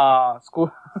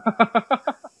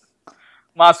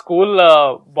మా స్కూల్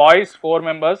బాయ్స్ 4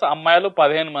 members, అమ్మాయిలు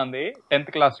 15 మంది 10th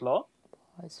class లో.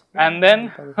 అండ్ దెన్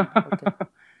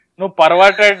నువ్వు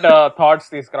పర్వర్టెడ్ థాట్స్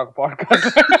తీసుకురా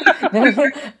పాడ్కాస్ట్.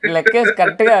 లెక్కేసి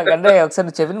కరెక్ట్ గా అంటే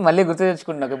ఒకసారి చెప్పి మళ్ళీ గుర్తు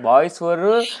తెచ్చుకుంటున్నా. బాయ్స్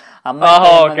 4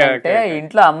 అమ్మాయి అంటే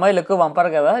ఇంట్లో అమ్మాయిలు ఎక్కువ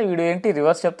పంపరు కదా, వీడు ఏంటి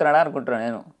రివర్స్ చెప్తున్నాడా అనుకుంటున్నాను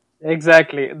నేను.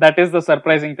 Exactly, that is the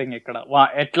surprising thing. ఇక్కడ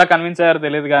ఎట్లా కన్విన్స్ అయ్యారో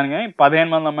తెలియదు కానీ 15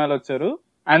 మంది అమ్మాయిలు వచ్చారు.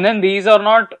 And then these are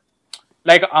not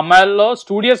like అమ్మాయిల్లో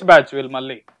స్టూడియస్ బ్యాచ్ వీళ్ళు.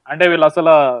 మళ్ళీ అంటే వీళ్ళు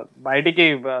అసలు బయటికి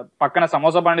పక్కన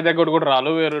సమోసా బండి దగ్గర కూడా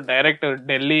రాలు, వీరు డైరెక్ట్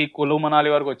ఢిల్లీ కులు మనాలి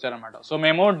వరకు వచ్చారనమాట. సో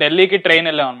మేము ఢిల్లీకి ట్రైన్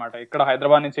వెళ్ళాం అనమాట, ఇక్కడ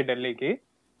హైదరాబాద్ నుంచి ఢిల్లీకి.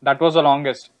 That was the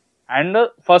longest. And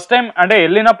first time అంటే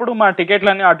వెళ్ళినప్పుడు మా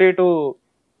టికెట్లన్నీ అటు ఇటు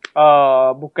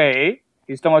బుక్ అయ్యాయి.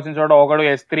 ఇష్టం వచ్చిన చోట ఒకడు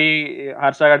S3,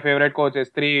 హర్ష గారి ఫేవరెట్ కోచ్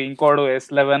S3, ఇంకోడు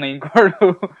S11,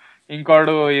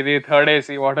 ఇంకోడు ఇది third AC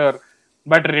whatever.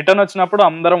 But return వచ్చినప్పుడు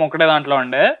అందరం ఒకటే దాంట్లో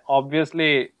ఉండే. ఆబ్వియస్లీ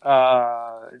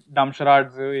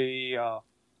డంషరాడ్స్, ఈ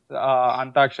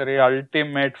అంతాక్షరి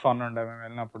అల్టిమేట్ ఫన్ ఉండే మేము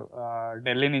వెళ్ళినప్పుడు,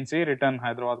 ఢిల్లీ నుంచి రిటర్న్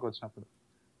హైదరాబాద్కి వచ్చినప్పుడు.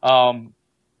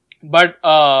 బట్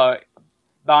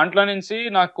దాంట్లో నుంచి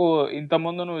నాకు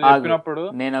ఇంతకుముందు నువ్వు చెప్పినప్పుడు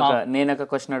నేను ఒక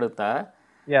క్వశ్చన్ అడుగుతా,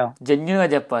 జెన్యూన్ గా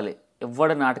చెప్పాలి,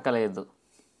 ఎవ్వడు నాటకాలు వేయద్దు.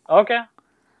 ఓకే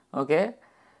ఓకే,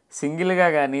 సింగిల్గా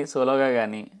కానీ సోలోగా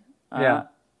కానీ,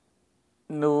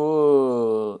 నువ్వు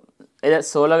ఏదో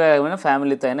సోలోగా అయినా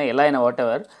ఫ్యామిలీతో అయినా ఎలా అయినా వాట్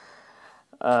ఎవర్,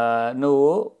 నువ్వు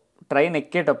ట్రైన్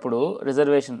ఎక్కేటప్పుడు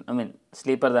రిజర్వేషన్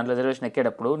స్లీపర్ దాంట్లో రిజర్వేషన్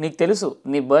ఎక్కేటప్పుడు నీకు తెలుసు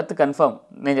నీ బర్త్ కన్ఫర్మ్.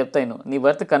 నేను చెప్తాను, నీ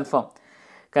బర్త్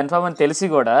కన్ఫర్మ్ అని తెలిసి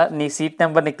కూడా, నీ సీట్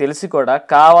నెంబర్ నీకు తెలిసి కూడా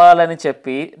కావాలని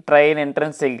చెప్పి ట్రైన్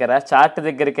ఎంట్రన్స్ దగ్గర చార్ట్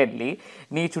దగ్గరికి వెళ్ళి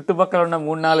నీ చుట్టుపక్కల ఉన్న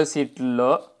 3-4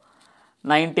 సీట్లలో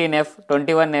 19F,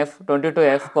 21F,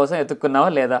 22F కోసం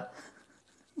ఎత్తుక్కున్నావా లేదా?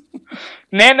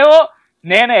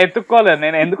 నేను ఎత్తుక్కోలేదు.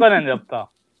 నేను ఎందుకో నేను చెప్తా.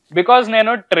 బికాజ్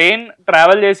నేను ట్రైన్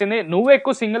ట్రావెల్ చేసింది, నువ్వు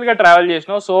ఎక్కువ సింగిల్ గా ట్రావెల్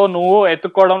చేసినావు, సో నువ్వు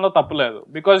ఎత్తుక్కోవడంలో తప్పులేదు.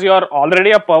 Because you are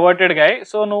already a perverted guy,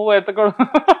 so నువ్వు ఎత్తుకోవడం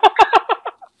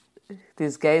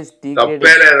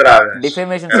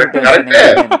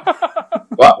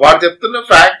వాడు చెప్తున్న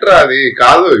ఫ్యాక్టర్ అది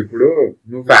కాదు. ఇప్పుడు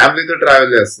నువ్వు ఫ్యామిలీతో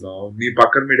ట్రావెల్ చేస్తున్నావు, నీ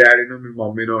పక్కన మీ డాడీనో మీ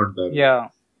మమ్మీనో ఉంటారు,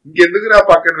 ఇంకెందుకు నా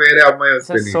పక్కన వేరే అమ్మాయి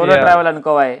వస్తే? సోలో ట్రావెల్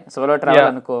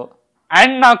అనుకో.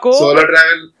 అండ్ నాకు సోలో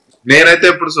ట్రావెల్, నేనైతే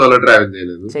ఎప్పుడు సోలో ట్రావెల్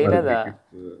చేయలేదా?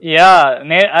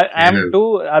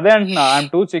 అదే అంటున్నా, I'm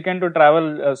two chicken to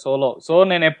travel solo. So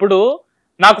నేను ఎప్పుడు,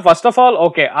 నాకు ఫస్ట్ ఆఫ్ ఆల్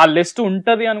ఓకే ఆ లిస్ట్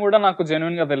ఉంటది అని కూడా నాకు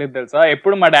జెన్యున్ గా తెలియదు తెలుసా.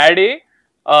 ఎప్పుడు మా డాడీ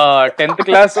 10th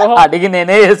క్లాస్ అడిగి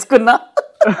నేనే వేసుకున్నా,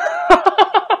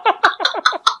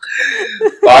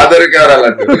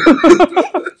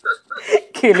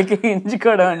 కిలికి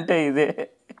ఇంచుకోవడం అంటే ఇదే.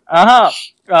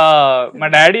 మా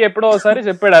డాడీ ఎప్పుడో ఒకసారి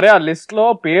చెప్పాడు, అరే ఆ లిస్ట్ లో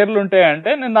పేర్లు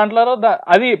ఉంటాయంటే నేను దాంట్లో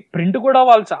అది ప్రింట్ కూడా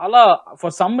వాళ్ళు చాలా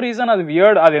ఫర్ సమ్ రీజన్ అది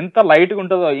వియర్డ్, అది ఎంత లైట్ గా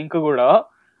ఉంటుందో ఇంక్ కూడా,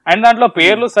 అండ్ దాంట్లో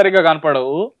పేర్లు సరిగ్గా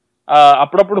కనపడవు.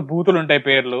 అప్పుడప్పుడు బూతులు ఉంటాయి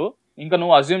పేర్లు. ఇంకా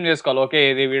నువ్వు అజ్యూమ్ చేసుకోవాలి, ఓకే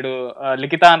ఇది వీడు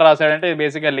లిఖిత అని రాశాడంటే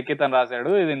బేసిక్ గా లిఖిత అని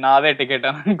రాశాడు, ఇది నాదే టికెట్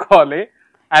అని అనుకోవాలి.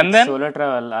 అండ్ దెన్ సోలో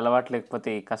ట్రావెల్ అలవాటు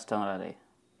లేకపోతే కష్టం రాదు.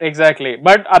 ఎగ్జాక్ట్లీ.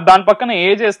 బట్ దాని పక్కన ఏ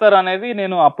చేస్తారు అనేది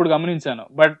నేను అప్పుడు గమనించాను.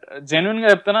 బట్ జెన్యున్ గా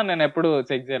చెప్తున్నా, నేను ఎప్పుడు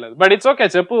చెక్ చేయలేదు. బట్ ఇట్స్ ఓకే,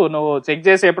 చెప్పు. నువ్వు చెక్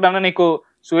చేసి ఎప్పుడన్నా నీకు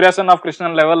సూర్యాసన్ ఆఫ్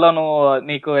కృష్ణ లెవెల్లో నువ్వు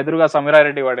నీకు ఎదురుగా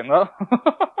సమీరారెడ్డి పడిందో?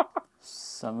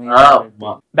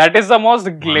 That is the most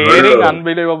glaring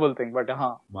unbelievable thing. But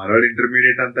మనోడు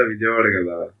ఇంటర్మీడియట్ అంతా విజయవాడ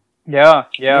కదా,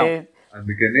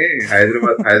 అందుకని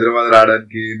హైదరాబాద్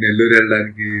రావడానికి, నెల్లూరు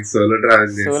వెళ్ళడానికి సోలో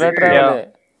ట్రావెల్.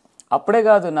 అప్పుడే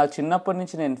కాదు, నాకు చిన్నప్పటి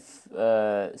నుంచి నేను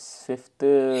 5th,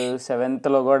 7th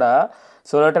కూడా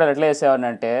సోలో ట్రావెల్ ఎట్లా చేసేవాడిని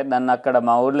అంటే, నన్ను అక్కడ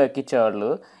మా ఊర్లో ఎక్కించేవాళ్ళు,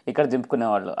 ఇక్కడ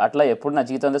దింపుకునేవాళ్ళు. అట్లా ఎప్పుడు నా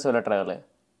జీవితంలో సోలో ట్రావెల్.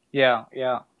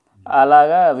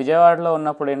 అలాగా విజయవాడలో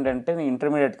ఉన్నప్పుడు ఏంటంటే, నీ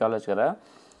ఇంటర్మీడియట్ కాలేజ్ కదా,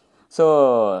 సో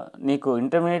నీకు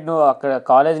ఇంటర్మీడియట్ నువ్వు అక్కడ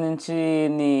కాలేజ్ నుంచి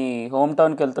నీ హోమ్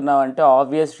టౌన్కి వెళ్తున్నావు అంటే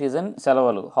ఆబ్వియస్ రీజన్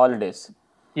సెలవులు, హాలిడేస్.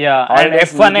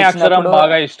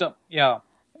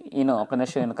 ఒక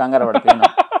నిమిషం కంగారు పడతాను.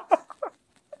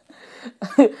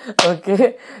 ఓకే,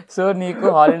 సో నీకు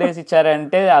హాలిడేస్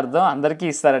ఇచ్చారంటే అర్థం అందరికీ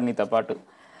ఇస్తారని నీతో పాటు.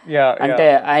 అంటే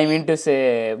I mean to say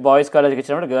boys కాలేజ్కి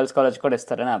ఇచ్చినప్పుడు గర్ల్స్ కాలేజ్ కూడా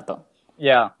ఇస్తారని అర్థం.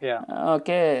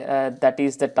 Okay, that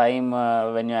is the time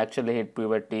when you actually hit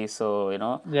puberty. So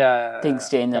you know things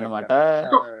change అనమాట.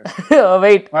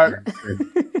 వెయిట్,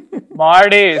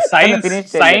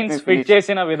 సైన్స్ ఫిట్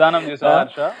చేసిన విధానం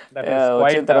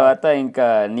వచ్చిన తర్వాత ఇంకా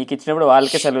నీకు ఇచ్చినప్పుడు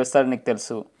వాళ్ళకే సెలవు ఇస్తారని నీకు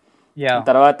తెలుసు.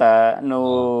 తర్వాత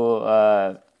నువ్వు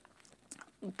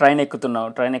ట్రైన్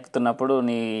ఎక్కుతున్నప్పుడు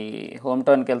నీ హోమ్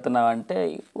టౌన్కి వెళ్తున్నావు అంటే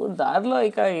దారిలో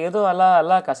ఇక ఏదో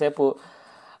అలా కాసేపు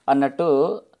అన్నట్టు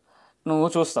నువ్వు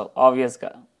చూస్తావు ఆబ్వియస్ గా.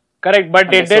 Correct, but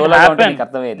it did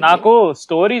happen. నాకు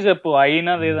స్టోరీ చెప్పు,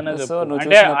 అయినది ఏదైనా చెప్పు.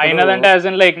 అంటే అయినదంటే యాజ్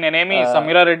ఇన్ లైక్ నేనేమి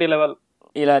సమీరారెడ్డి లెవెల్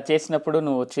ఇలా చేసినప్పుడు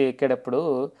నువ్వు వచ్చి ఎక్కేటప్పుడు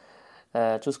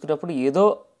చూసుకునేటప్పుడు ఏదో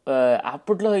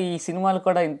అప్పట్లో ఈ సినిమాలు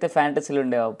కూడా ఇంత ఫ్యాంటసీలు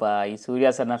ఉండేవబ్బా. ఈ సూర్య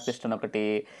సన్ ఆఫ్ కృష్ణ ఒకటి,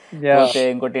 పోతే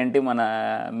ఇంకోటి ఏంటి మన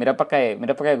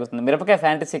మిరపకాయ గుర్తుంది. మిరపకాయ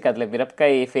ఫ్యాంటసీ కదలే,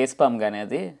 మిరపకాయ ఫేస్ పామ్ కానీ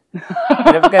అది.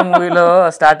 మిరపకాయ మూవీలో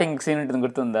స్టార్టింగ్ సీన్ ఉంటుంది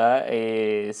గుర్తుందా, ఈ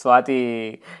స్వాతి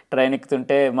ట్రైన్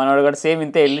ఎక్కుతుంటే మనవాడు కూడా సేమ్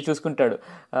ఇంతే వెళ్ళి చూసుకుంటాడు,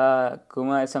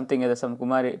 కుమార్ సంథింగ్ ఏదో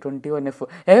కుమారి 21F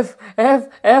ఎఫ్ ఎఫ్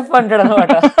ఎఫ్ అంటాడు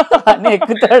అనమాట. అన్నీ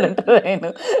ఎక్కుతాడు అంటారు ఆయన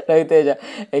రవితేజ.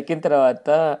 ఎక్కిన తర్వాత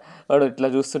వాడు ఇట్లా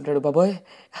చూస్తుంటాడు, బాబోయ్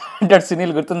అంటాడు.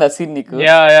 సునీల్ గుర్తుంది ఆ సీన్ నీకు?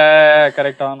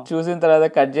 కరెక్ట్. చూసిన తర్వాత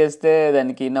కట్ చేస్తే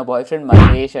దానికి నా బాయ్ ఫ్రెండ్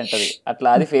మహేష్ అంటది, అట్లా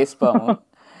అది ఫేస్ పాము.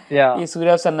 ఈ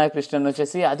సూర్య సన్న కృష్ణన్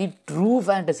వచ్చేసి అది ట్రూ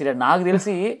ఫ్యాంటసీ. నాకు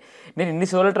తెలిసి నేను ఇన్ని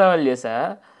సోలో ట్రావెల్ చేసా,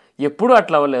 ఎప్పుడు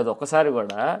అట్లా అవ్వలేదు ఒక్కసారి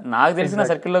కూడా. నాకు తెలిసిన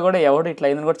సర్కిల్లో కూడా ఎవడు ఇట్లా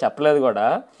అయిందని కూడా చెప్పలేదు కూడా.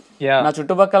 నా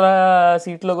చుట్టుపక్కల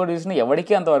సీట్లో కూడా చూసిన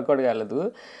ఎవరికి అంత వర్కౌట్ కాలేదు.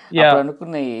 అప్పుడు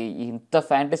అనుకున్న ఇంత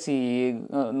ఫ్యాంటసీ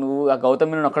నువ్వు ఆ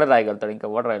గౌతమ్ మీనన్ ఒక్కడే రాయగలుగుతాడు, ఇంకా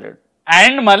ఎవడు రాయలేడు.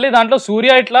 అండ్ మళ్ళీ దాంట్లో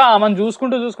సూర్య ఇట్లా ఆమెను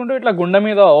చూసుకుంటూ ఇట్లా గుండె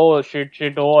మీద ఓ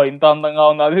షిట్ ఓ ఇంత అందంగా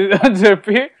ఉంది అది అని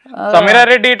చెప్పి సమీరా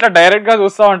రెడ్డి ఇట్లా డైరెక్ట్ గా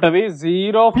చూస్తా ఉంటది.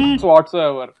 Zero watts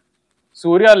ever.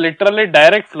 సూర్య లిటరల్లీ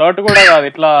డైరెక్ట్ ఫ్లర్ట్ కూడా కాదు,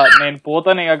 ఇట్లా నేను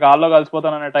పోతాను ఇక గాల్లో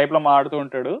కలిసిపోతాను అనే టైప్ లో మాడుతూ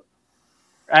ఉంటాడు.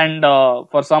 అండ్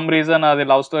ఫర్ సమ్ రీజన్ అది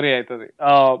లవ్ స్టోరీ అవుతుంది.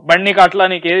 బట్ నీకు అట్లా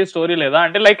నీకు ఏది స్టోరీ లేదా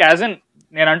అంటే, లైక్ యాజ్ ఇన్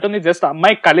నేను అంటుంది జస్ట్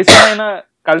అమ్మాయి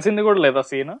కలిసింది కూడా లేదా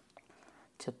సీన్?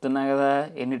 చెప్తున్నా కదా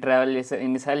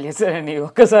ఎన్నిసార్లు చేశారని,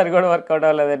 ఒక్కసారి కూడా వర్కౌట్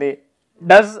అవ్వలేదని.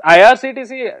 Does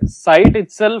IRCTC site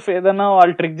it self ఏదైనా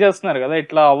వాళ్ళు ట్రిక్ చేస్తున్నారు కదా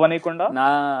ఇట్లా అవ్వనీయకుండా?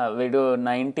 వీడు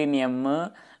 19M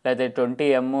లేదా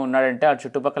 20M ఉన్నాడంటే ఆ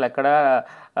చుట్టుపక్కల ఎక్కడ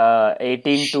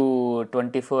 18 to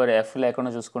 24F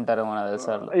లేకుండా చూసుకుంటారు మన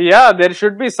తెలుసు. Yeah, there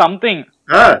should be something.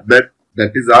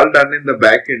 That is all done in the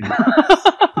back end.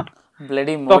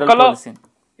 Bloody moral policy.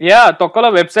 తొక్కలో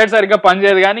వెబ్సైట్ సరిగ్గా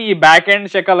పనిచేయదు కానీ ఈ బ్యాక్ ఎండ్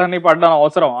చెక్కలన్నీ పడడం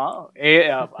అవసరమా?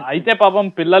 అయితే పాపం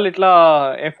పిల్లలు ఇట్లా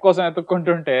ఎఫ్ కోసం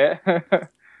ఎత్తుక్కుంటుంటే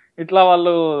ఇట్లా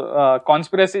వాళ్ళు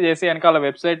కాన్స్పిరసీ చేసి వెనకాల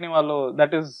వెబ్సైట్ ని వాళ్ళు,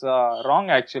 that is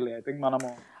wrong actually. I think మనము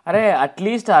అరే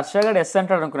అట్లీస్ట్ హర్షగాడు ఎస్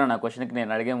అంటాడు అనుకున్నాను. నా క్వశ్చన్కి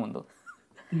నేను అడిగే ముందు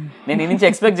నేను ఈ నుంచి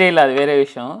ఎక్స్పెక్ట్ చేయలేదు, అది వేరే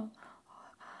విషయం.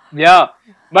 యా,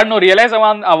 బట్ నువ్వు రియలైజ్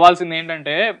అవ్వాల్సింది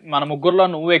ఏంటంటే మన ముగ్గురులో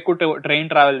నువ్వు ఎక్కువ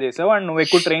ట్రైన్ ట్రావెల్ చేసావు అండ్ నువ్వు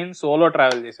ఎక్కువ ట్రైన్ సోలో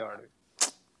ట్రావెల్ చేసేవాడు.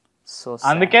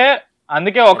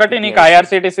 అందుకే ఒకటి నీకు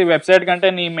ఐఆర్సిటిసి వెబ్సైట్ కంటే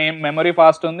నీ మెమరీ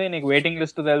ఫాస్ట్ ఉంది, నీకు వెయిటింగ్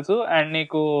లిస్ట్ తెలుసు, అండ్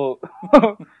నీకు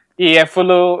ఈ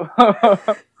ఎఫ్లు.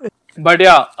 బట్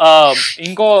యా,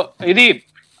 ఇంకో ఇది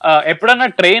ఎప్పుడన్నా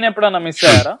ట్రైన్ ఎప్పుడన్నా మిస్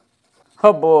అయ్యారా?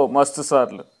 అబ్బో మస్తు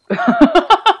సార్లు.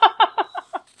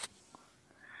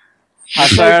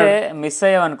 మిస్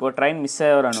అయ్యావు అనుకో, ట్రైన్ మిస్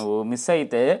అయ్యావరా నువ్వు, మిస్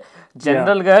అయితే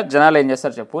జనరల్ గా జనాలు ఏం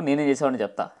చేస్తారు చెప్పు, నేనేం చేసావని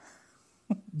చెప్తా.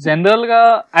 జనరల్ గా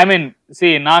ఐ మీన్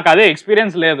నాకు అదే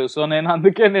ఎక్స్పీరియన్స్ లేదు, సో నేను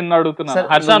అందుకే నిన్ను అడుగుతున్నాను.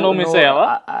 హర్ష, నువ్వు మిస్ అయ్యావా?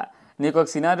 నీకు ఒక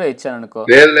సినారియో ఇచ్చాను అనుకో.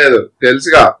 లేదు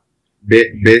తెలుసుగా,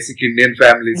 బేసిక్ ఇండియన్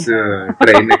ఫ్యామిలీస్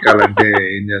ట్రైన్ ఎక్కాలంటే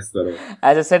ఏం చేస్తారు,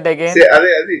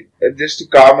 అది జస్ట్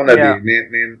కామన్. అది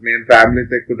నేను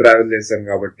ఫ్యామిలీతో ఎక్కువ ట్రావెల్ చేశాను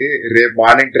కాబట్టి రేపు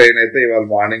మార్నింగ్ ట్రైన్ అయితే ఇవాళ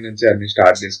మార్నింగ్ నుంచి అన్ని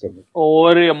స్టార్ట్ చేసుకున్నాను.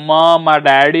 ఓరి అమ్మా, మా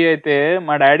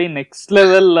డాడీ నెక్స్ట్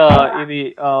లెవెల్ ఇది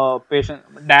పేషెంట్.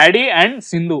 డాడీ అండ్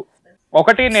సింధు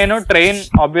ఒకటి, నేను ట్రైన్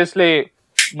ఆబ్వియస్లీ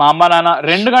మా అమ్మ నాన్న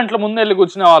 2 గంటల ముందు వెళ్ళి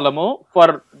కూర్చునే వాళ్ళము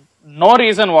for no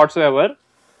reason watts ever,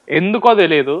 ఎందుకో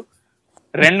తెలియదు.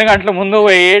 2 గంటల ముందు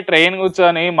పోయి ట్రైన్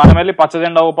కూర్చొని మనం వెళ్ళి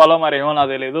పచ్చజెండా ఊపాలో మరి ఏమో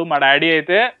నాకు తెలియదు. మా డాడీ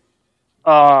అయితే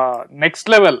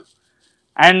నెక్స్ట్ లెవెల్.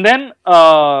 అండ్ దెన్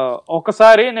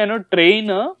ఒకసారి నేను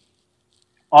ట్రైన్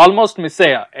ఆల్మోస్ట్ మిస్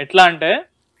అయ్యా. ఎట్లా అంటే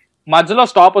మధ్యలో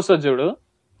స్టాప్ వస్తుంది చూడు,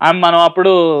 మనం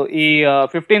అప్పుడు ఈ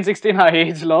 15-16 ఆ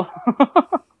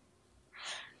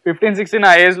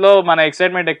ఏజ్ లో మన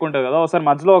ఎక్సైట్మెంట్ ఎక్కువ ఉంటుంది కదా. ఒకసారి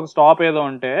మధ్యలో ఒక స్టాప్ ఏదో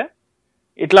ఉంటే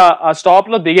ఇట్లా ఆ స్టాప్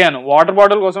లో దిగాను, వాటర్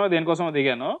బాటిల్ కోసమో దేనికోసమో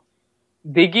దిగాను.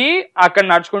 దిగి అక్కడ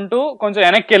నడుచుకుంటూ కొంచెం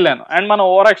వెనక్కి వెళ్ళాను. అండ్ మన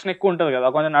ఓవర్ యాక్షన్ ఎక్కువ ఉంటుంది కదా,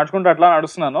 కొంచెం నడుచుకుంటూ అట్లా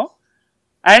నడుస్తున్నాను.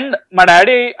 అండ్ మా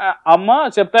డాడీ అమ్మ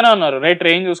చెప్తానే ఉన్నారు, రే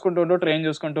ట్రైన్ చూసుకుంటూ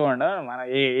ఉండ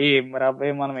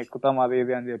మనం ఎక్కుతాం అది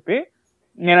ఇది అని చెప్పి.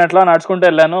 నేను అట్లా నడుచుకుంటూ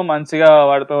వెళ్ళాను, మంచిగా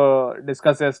వాడితో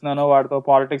డిస్కస్ చేస్తున్నాను, వాడితో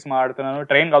పాలిటిక్స్ మాట్లాడుతున్నాను.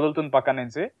 ట్రైన్ కదులుతుంది పక్కన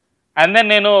నుంచి. అండ్ దెన్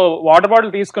నేను వాటర్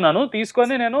బాటిల్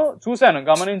తీసుకొని నేను చూశాను,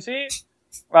 గమనించి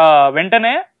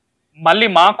వెంటనే మళ్ళీ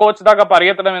మా కోచ్ దాకా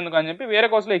పరిగెత్తడం ఎందుకు అని చెప్పి వేరే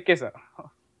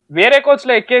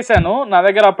కోచ్లో ఎక్కేసాను. నా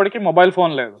దగ్గర అప్పటికి మొబైల్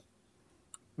ఫోన్ లేదు.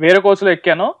 వేరే కోచ్లో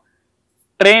ఎక్కాను.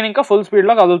 ట్రైన్ ఇంకా ఫుల్ స్పీడ్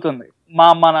లో కదులుతుంది. మా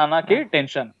అమ్మ నాన్నకి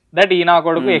టెన్షన్ దట్ ఈ నా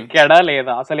కొడుకు ఎక్కాడా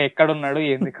లేదా, అసలు ఎక్కడున్నాడు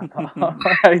ఏంది కదా.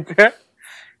 అయితే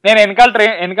నేను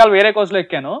వెనకాల వేరే కోచ్లో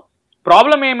ఎక్కాను.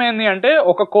 ప్రాబ్లం ఏమైంది అంటే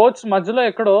ఒక కోచ్ మధ్యలో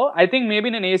ఎక్కడో, ఐ థింక్ మేబీ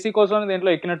నేను ఏసీ కోచ్ లోనే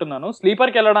దేంట్లో ఎక్కినట్టున్నాను,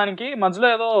 స్లీపర్కి వెళ్ళడానికి మధ్యలో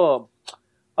ఏదో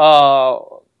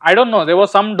I don't know, there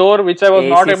was some door which I was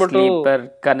not able to. Sleeper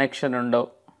connection ఉండవు.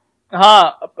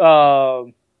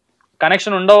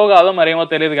 కనెక్షన్ ఉండవో కాదో మరేమో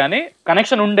తెలియదు కానీ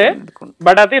కనెక్షన్ ఉండే,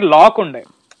 బట్ అది లాక్ ఉండే,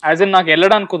 యాజ్ ఇన్ నాకు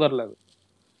వెళ్ళడానికి కుదరలేదు.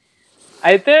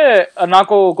 అయితే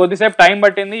నాకు కొద్దిసేపు టైం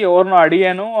పట్టింది, ఎవరినో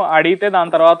అడిగితే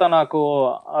దాని తర్వాత నాకు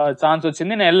ఛాన్స్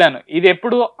వచ్చింది, నేను వెళ్ళాను. ఇది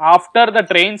ఎప్పుడు after the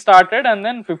train started and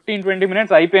then 15-20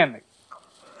 minutes అయిపోయింది.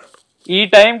 ఈ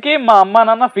టైంకి మా అమ్మ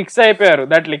నాన్న ఫిక్స్ అయిపోయారు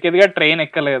దట్ లిఖిత్గా ట్రైన్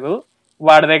ఎక్కలేదు,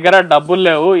 వాడి దగ్గర డబ్బులు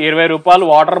లేవు, 20 రూపాయలు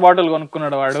వాటర్ బాటిల్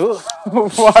కొనుక్కున్నాడు వాడు.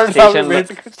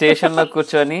 స్టేషన్ లో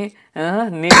కూర్చొని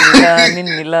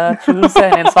నిన్నిలా చూసా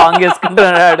నేను సాంగ్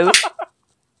వేసుకుంటున్నాడు,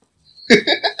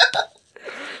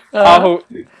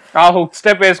 ఆ హుక్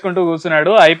స్టెప్ వేసుకుంటూ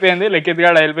కూర్చున్నాడు. అయిపోయింది, లిఖిత్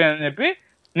గాడు అయిపోయింది అని చెప్పి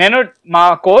నేను మా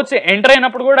కోచ్ ఎంటర్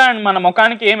అయినప్పుడు కూడా మన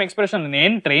ముఖానికి ఏం ఎక్స్ప్రెషన్,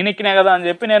 నేను ట్రైన్ ఎక్కినా కదా అని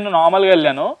చెప్పి నేను నార్మల్గా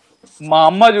వెళ్ళాను. మా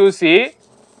అమ్మ చూసి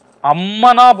అమ్మ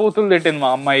నా బూతులు తిట్టింది. మా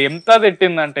అమ్మ ఎంత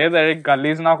తిట్టిందంటే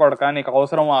గలీజ్ నా కొడక, నీకు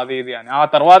అవసరం అది ఇది అని. ఆ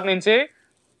తర్వాత నుంచి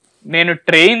నేను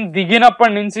ట్రైన్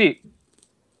దిగినప్పటి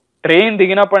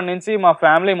నుంచి మా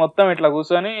ఫ్యామిలీ మొత్తం ఇట్లా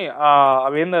కూర్చొని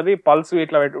అవేంది అది పల్స్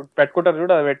ఇట్లా పెట్టుకుంటారు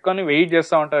చూడు, అది పెట్టుకొని వెయిట్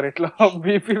చేస్తూ ఉంటారు. ఇట్లా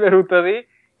బీపీ పెరుగుతుంది,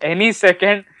 ఎనీ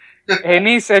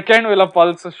సెకండ్ వీళ్ళ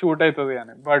పల్స్ షూట్ అవుతుంది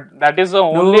అని. But that is the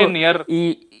only near.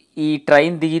 ఈ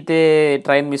ట్రైన్ దిగితే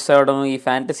ట్రైన్ మిస్ అవ్వడం, ఈ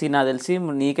ఫ్యాంటసీ నాకు తెలిసి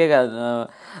నీకే కాదు,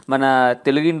 మన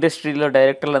తెలుగు ఇండస్ట్రీలో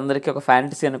డైరెక్టర్లు అందరికీ ఒక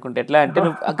ఫ్యాంటసీ అనుకుంటే. ఎట్లా అంటే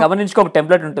నువ్వు గమనించుకో, ఒక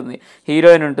టెంప్లెట్ ఉంటుంది,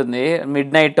 హీరోయిన్ ఉంటుంది,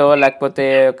 మిడ్ నైట్ లేకపోతే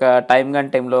ఒక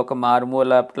టైంలో ఒక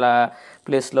మారుమూల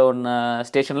ప్లేస్లో ఉన్న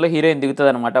స్టేషన్లో హీరోయిన్ దిగుతుంది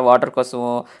అనమాట, వాటర్ కోసమో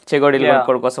చెగోడీలు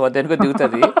కొనుక్కోవడం కోసం దేనికో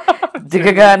దిగుతుంది.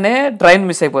 దిగగానే ట్రైన్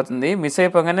మిస్ అయిపోతుంది, మిస్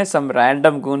అయిపోగానే సమ్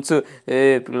ర్యాండమ్ గూన్స్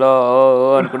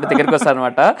అనుకుంటే దగ్గరికి వస్తారు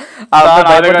అనమాట.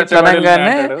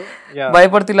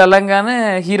 భయపడుతూ వెళ్ళంగానే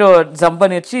హీరో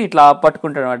జంపని వచ్చి ఇట్లా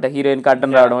పట్టుకుంటాడు అనమాట, హీరోయిన్ కి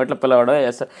అడ్డం రావడం, ఇట్లా పిలవడం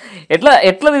చేస్తారు.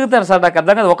 ఎట్లా దిగుతారు సార్ నాకు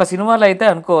అర్థం కాదు. ఒక సినిమాలో అయితే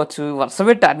అనుకోవచ్చు, వరుస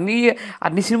పెట్టి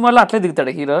అన్ని సినిమాల్లో అట్లే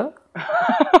దిగుతాడు హీరో.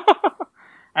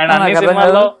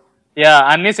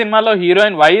 అన్ని సినిమాల్లో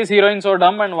heroine, why is heroine so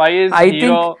dumb and why is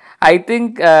hero. I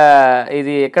think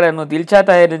ఇది ఎక్కడ నువ్వు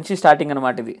దిల్చాతాయ్ నుంచి స్టార్టింగ్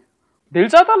అనమాట. ఇది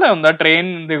దిల్చాతాలో ఉందా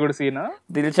ట్రైన్ దిగుడు సీన్?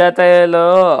 దిల్చాతాయ్లో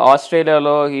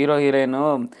ఆస్ట్రేలియాలో హీరోయిన్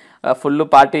ఫుల్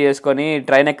పార్టీ చేసుకొని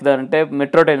ట్రైన్ ఎక్కుతాడంటే,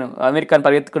 మెట్రో ట్రైన్ అమెరికాని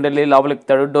పరిగెత్తుకుంటూ వెళ్ళి లోపల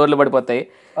ఎక్కుతాడు, డోర్లు పడిపోతాయి,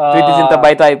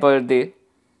 బయట అయిపోయింది.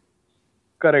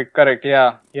 Correct yeah.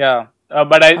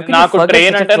 బట్ నాకు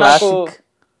ట్రైన్ అంటే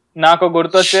నాకు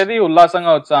గుర్తొచ్చేది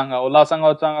ఉల్లాసంగా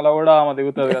వచ్చాంగలో కూడా ఆమె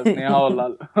దిగుతుంది కదా, స్నేహ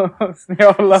ఉల్లాల్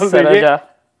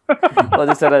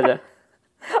సరోజ.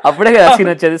 అప్పుడే కదా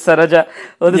సీన్ వచ్చేది, సరోజ.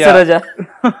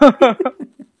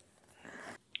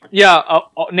 యా,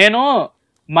 నేను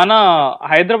మన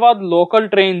హైదరాబాద్ లోకల్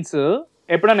ట్రైన్స్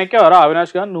ఎప్పుడైనా ఎక్కేవారా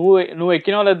అవినాష్ గా? నువ్వు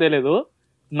ఎక్కినా లేదు తెలియదు,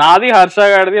 నాది హర్ష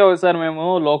గారిది ఒకసారి మేము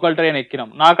లోకల్ ట్రైన్ ఎక్కినాం.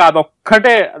 నాకు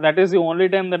అదొక్కటే, that is the only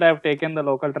time that I have taken the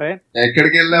local train.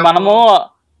 మనము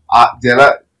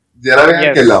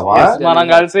మనం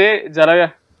కలిసి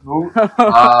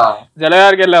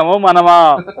జలగారికి వెళ్ళాము. మనం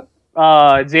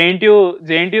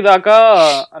జేఎన్టీ దాకా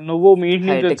నువ్వు మీ ఇంటి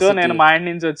నుంచి వచ్చావు, నేను మా ఇంటి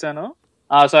నుంచి వచ్చాను.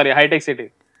 సారీ, హైటెక్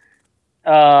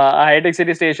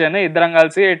సిటీ స్టేషన్ ఇద్దరం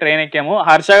కలిసి ట్రైన్ ఎక్కాము.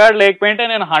 హర్ష గారు లేకపోయింటే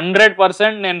నేను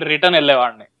 100% నేను రిటర్న్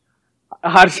వెళ్ళేవాడిని.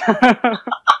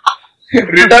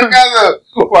 రిటర్న్ కాదు,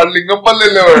 వాళ్ళు లింగంపల్లి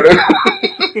వెళ్ళేవాడు,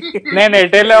 నేను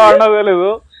ఎటు వెళ్ళేవాడినో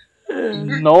తెలీదు.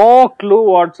 No clue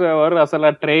whatsoever. అసలు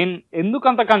ఆ ట్రైన్ ఎందుకు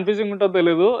అంత కన్ఫ్యూజింగ్ ఉంటుందో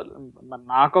తెలీదు,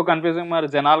 నాకో కన్ఫ్యూజింగ్, మరి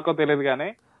జనాలకో తెలియదు. కానీ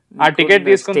ఆ టికెట్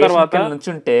తీసుకున్న తర్వాత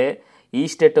నుంచుంటే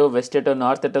ఈస్ట్ ఎటో, వెస్ట్ ఎటో,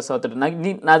 నార్త్ ఎటో, సౌత్ ఎటో, నాకు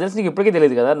తెలిసి నీకు ఇప్పటికీ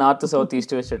తెలియదు కదా, నార్త్, సౌత్,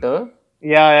 ఈస్ట్, వెస్ట్ ఎటో.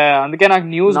 అందుకే నాకు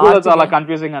న్యూస్ కూడా చాలా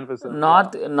కన్ఫ్యూజింగ్ అనిపిస్తుంది.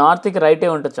 నార్త్ కి రైట్ ఏ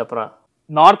ఉంటుంది చెప్పరా?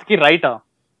 నార్త్ కి రైటా?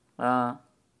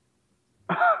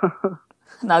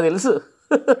 నాకు తెలుసు,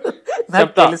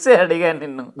 నాకు తెలిసే అడిగాను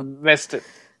నిన్ను. వెస్ట్.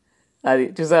 అది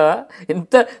చూసావా,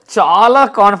 ఎంత చాలా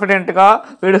కాన్ఫిడెంట్ గా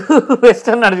వీడు వెస్ట్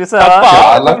అన్నాడు, చూసావా?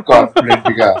 చాలా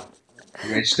కాన్ఫిడెంట్ గా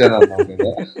వెస్టర్న్ అన్నావు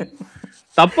కదా.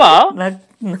 తప్ప నాకు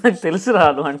తెలుసు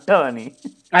రాదు అంటావని.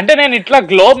 అంటే నేను ఇట్లా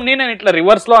గ్లోబ్ ని నేను ఇట్లా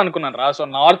రివర్స్ లో అనుకున్నాను రా. సో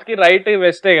నార్త్ కి రైట్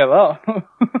వెస్టే కదా.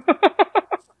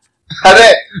 అరే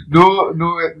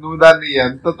నువ్వు దాన్ని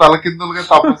ఎంత తలకిందులుగా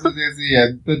తపస్సు చేసి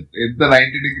ఎంత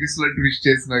 90 degrees లో ట్విస్ట్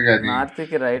చేసినా గానీ నార్త్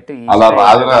కి రైట్ అలా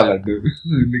రాదు రాలడ్డు.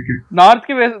 నార్త్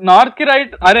కి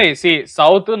రైట్. అరే సి,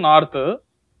 సౌత్ నార్త్,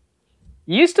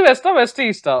 ఈస్ట్ వెస్టా, వెస్ట్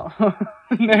ఈస్టా?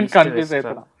 నేను కన్ఫ్యూజ్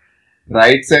అవుతున్నా.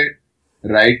 Right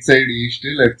side east,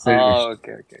 left side.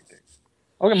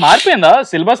 Okay, మారిపోయిందా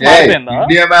సిలబస్? మారిపోయిందా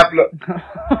ఇండియా మ్యాప్ లో?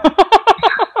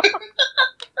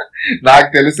 నాకు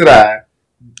తెలుసురా,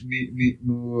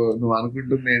 నువ్వు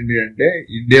అనుకుంటుంది ఏంటి అంటే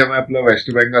ఇండియా మ్యాప్ లో వెస్ట్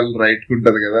బెంగాల్ రైట్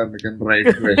ఉంటది కదా, అందుకని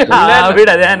రైట్ వెస్ట్.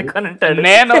 అదే అనుకుని ఉంటాడు.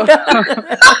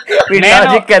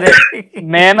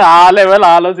 నేను ఆ లెవెల్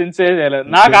ఆలోచించే చేయలేదు.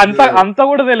 నాకు అంత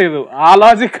కూడా తెలీదు ఆ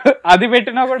లాజిక్. అది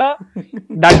పెట్టినా కూడా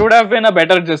that would have been a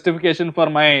better justification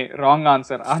for my wrong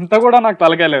answer. అంత కూడా నాకు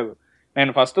తలకెలేదు.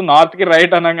 నేను ఫస్ట్ నార్త్ కి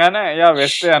రైట్ అనగానే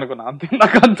వెస్ట్ అనుకున్నా, అంతే.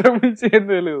 నాకు అంత మించి ఏం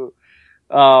తెలీదు.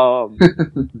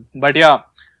 బట్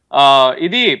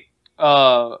ఇది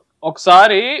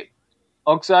ఒకసారి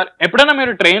ఎప్పుడైనా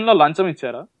మీరు ట్రైన్ లో లంచం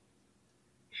ఇచ్చారా?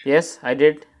 yes I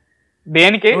did.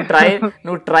 దేనికి?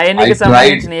 నువ్వు ట్రైన్ కి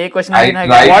సంబంధించిన ఏ క్వశ్చన్ అయినా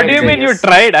what do you mean you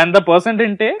tried and the person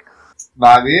didn't take?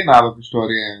 నాదొక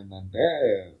స్టోరీ ఏంటంటే,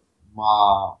 మా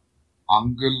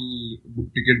అంకుల్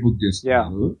టికెట్ బుక్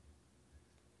చేసుకున్నారు.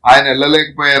 ఆయన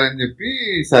వెళ్ళలేకపోయారని చెప్పి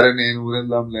సరే నేను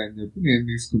ఊరెళ్దాంలే అని చెప్పి నేను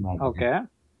తీసుకున్నాను. ఓకే,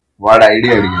 వాడు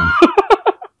ఐడియా అడిగాడు.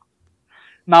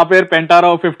 నా పేరు పెంటారో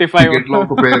 55. టికెట్ లో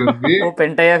ఒక పేరు ఉంది,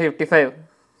 పెంటయ్య 55.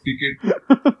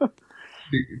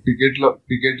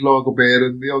 టికెట్ లో ఒక పేరు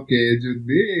ఉంది, ఒక ఏజ్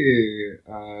ఉంది.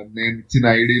 నేను ఇచ్చిన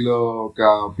ఐడిలో ఒక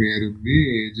పేరు ఉంది,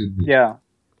 ఏజ్ ఉంది.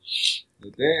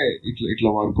 అయితే ఇట్లా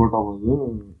వర్కౌట్ అవ్వదు,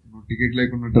 నువ్వు టికెట్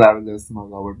లేకుండా ట్రావెల్ చేస్తున్నావు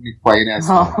కాబట్టి నీకు ఫైన్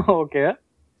వేస్తాను. ఓకే,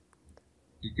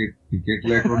 టికెట్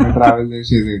లేకుండా ట్రావెల్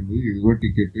చేసేది ఏంది, ఇదిగో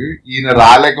టికెట్. ఈయన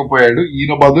రాలేకపోయాడు,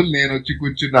 ఈయన బదులు నేను వచ్చి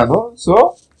కూర్చున్నాను, సో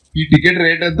ఈ టికెట్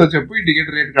రేట్ ఎంతో చెప్పు, ఈ టికెట్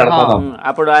రేట్ కడతాను.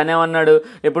 అప్పుడు ఆయన ఏమన్నాడు,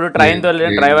 ఇప్పుడు ట్రైన్ తోలే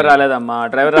డ్రైవర్ రాలేదమ్మా,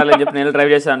 డ్రైవర్ రాలేదని చెప్పి నేను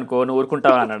డ్రైవ్ చేశాను అనుకో, నువ్వు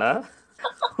ఊరుకుంటావా అన్నాడా?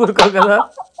 ఊరుకో కదా.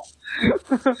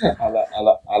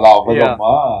 అలా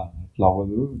అవ్వదమ్మా, అట్లా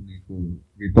అవ్వదు, నీకు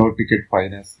వితౌట్ టికెట్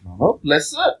ఫైన్ వేస్తున్నాను,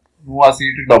 ప్లస్ నువ్వు ఆ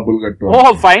సీట్ డబ్బులు కట్టు.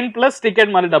 ఫైన్ ప్లస్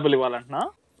టికెట్ మళ్ళీ డబ్బులు ఇవ్వాలంటున్నా?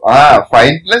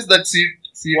 Fine plus that seat.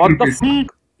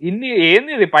 ఇన్ని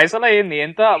ఏంది ఇది పైసలా ఏంది?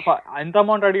 ఎంత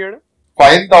అమౌంట్ అడిగాడు?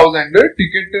 5,000,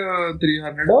 టికెట్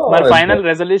 300. మరి ఫైనల్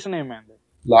రెజల్యూషన్ ఏమైంది?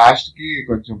 లాస్ట్ కి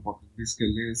కొంచెం పక్కకు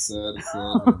తీసుకెళ్లి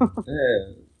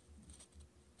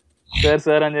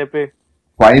సార్ అని చెప్పి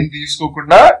ఫైన్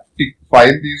తీసుకోకుండా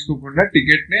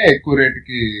టికెట్ నే ఎక్కువ రేట్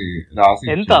కి రాసి,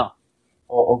 ఎంత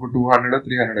ఒక 200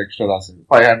 300 ఎక్స్ట్రా రాసాడు,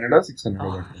 500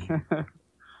 600.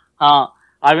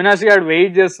 అవినాష్ గారు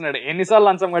వెయిట్ చేస్తున్నాడు, ఎన్నిసార్లు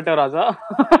లంచం కట్టావు రాజా?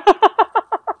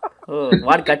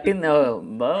 వాడు కట్టింది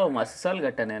మస్తు సార్లు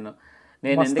కట్టా నేను.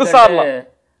 ఎందుకంటే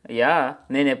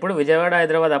నేను ఎప్పుడు Vijayawada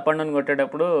Hyderabad up and down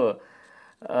కొట్టేటప్పుడు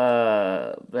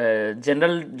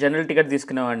జనరల్ టికెట్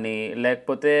తీసుకునేవాడిని,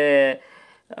 లేకపోతే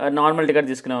నార్మల్ టికెట్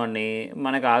తీసుకునేవాడిని.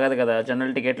 మనకు ఆగదు కదా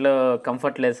జనరల్ టికెట్లో,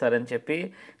 కంఫర్ట్ లేదు సార్ అని చెప్పి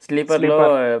స్లీపర్లో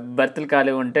బెర్తులు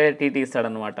ఖాళీ ఉంటే టీటీ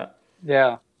ఇస్తాడనమాట.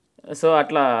 సో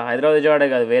అట్లా హైదరాబాద్ విజయవాడే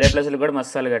కాదు, వేరే ప్లేసులు కూడా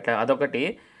మస్తు గట్లా. అదొకటి.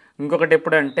 ఇంకొకటి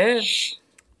ఎప్పుడంటే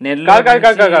నెల్లూరు.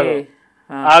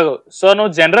 సో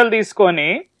నువ్వు జనరల్ తీసుకొని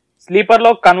స్లీపర్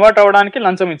లో కన్వర్ట్ అవ్వడానికి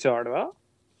లంచం ఇచ్చేవాడు?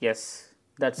 yes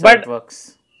that's how it works.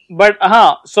 But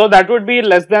so that would be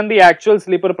less than the actual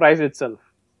sleeper price itself.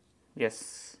 yes.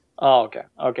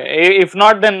 Okay if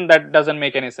not then that doesn't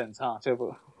make any sense. చెప్పు.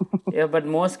 but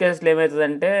most cases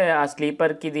ఏమవుతుందంటే ఆ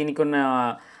sleeper కి దీనికి ఉన్న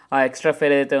ఆ extra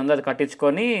fair ఏదైతే ఉందో అది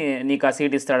కట్టించుకొని నీకు ఆ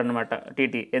సీట్ ఇస్తాడనమాట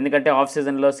టీటీ. ఎందుకంటే ఆఫ్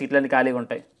సీజన్ లో సీట్లన్నీ ఖాళీగా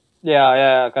ఉంటాయి.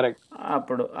 కరెక్ట్.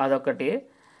 అప్పుడు అదొకటి.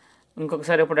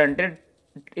 ఇంకొకసారి ఎప్పుడు అంటే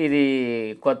ఇది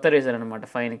కొత్త రీజన్ అనమాట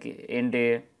ఫైన్కి. ఏంటి,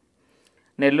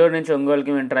 నెల్లూరు నుంచి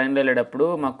ఒంగోలుకి మేము ట్రైన్లో వెళ్ళేటప్పుడు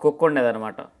మాకు కుక్క ఉండేది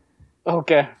అనమాట.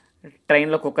 ఓకే,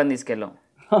 ట్రైన్లో కుక్కని తీసుకెళ్ళాం.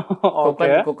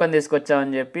 కుక్కని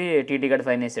తీసుకొచ్చామని చెప్పి టీటీ గడ్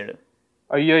ఫైన్ వేసాడు.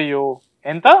 అయ్యో,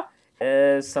 ఎంత?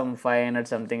 సమ్ 500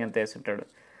 సంథింగ్ అంత వేస్తుంటాడు.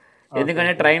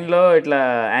 ఎందుకంటే ట్రైన్లో ఇట్లా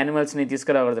యానిమల్స్ని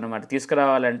తీసుకురాకూడదు అనమాట.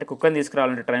 తీసుకురావాలంటే కుక్కని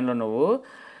తీసుకురావాలంటే ట్రైన్లో నువ్వు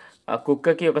ఆ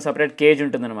కుక్కకి ఒక సపరేట్ కేజ్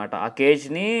ఉంటుంది అనమాట. ఆ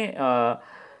కేజ్ని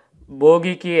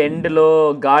బోగికి ఎండ్లో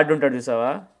గార్డ్ ఉంటాడు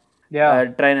చూసావా,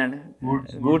 ట్రైన్ అండ్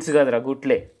గూడ్స్ కాదురా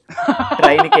గుట్లే,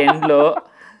 ట్రైన్కి ఎండ్లో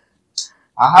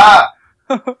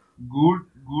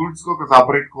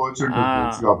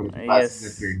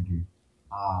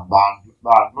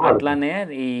అట్లానే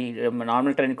ఈ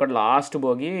నార్మల్ ట్రైన్ కూడా లాస్ట్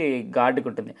బోగి గార్డుకు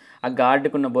ఉంటుంది. ఆ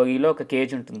గార్డుకు ఉన్న బోగిలో ఒక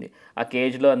కేజ్ ఉంటుంది. ఆ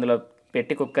కేజ్లో అందులో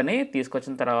పెట్టి కుక్కని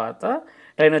తీసుకొచ్చిన తర్వాత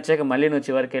ట్రైన్ వచ్చాక మళ్ళీ నువ్వు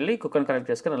చివరికి వెళ్ళి కుక్కని కలెక్ట్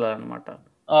చేసుకుని వెళ్ళాలన్నమాట.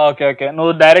 ఓకే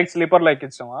నువ్వు డైరెక్ట్ స్లీపర్ లో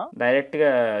ఎక్కించావా? డైరెక్ట్ గా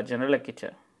జనరల్ ఎక్కించా.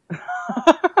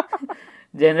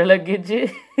 జనరల్ ఎక్కించి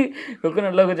కుక్కని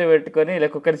ఒళ్ళో కూర్చోబెట్టుకొని ఇలా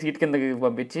కుక్కని సీట్ కిందకి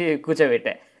పంపించి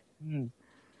కూర్చోబెట్టా.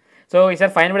 సో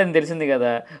ఈసారి ఫైన్ పడింది తెలిసింది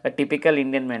కదా, టిపికల్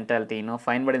ఇండియన్ మెంటాలిటీ.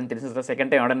 ఫైన్ పడింది తెలిసిన తర్వాత సెకండ్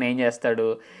టైం ఎవడన్నా ఏం చేస్తాడు,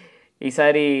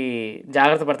 ఈసారి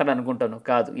జాగ్రత్త పడతాడు అనుకుంటాను.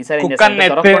 కాదు, ఈసారి ఏం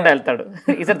చేస్తాడు,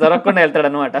 దొరకకుండా వెళ్తాడు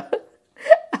అనమాట.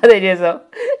 అదే చేసాం.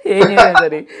 ఏం చేసాం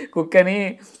సరే, కుక్కని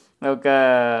ఒక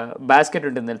బాస్కెట్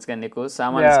ఉంటుంది తెలుసు కానీ నీకు,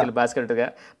 సామాన్ తీసుకెళ్ళి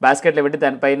బాస్కెట్లో పెట్టి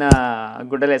దానిపైన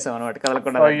గుడ్డలు వేసాం అనమాట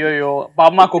కదలకుండా. అయ్యో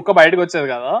పాప, మా కుక్క బయటకు వచ్చేది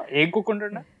కదా. ఏం కుక్క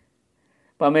ఉంటుండే?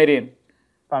 పమేరియన్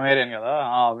కదా,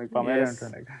 మీకు పమేరియన్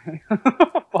ఉంటుండే.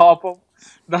 పాపం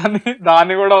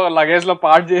దాన్ని కూడా లగేజ్ లో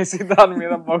పార్ట్ చేసి దాని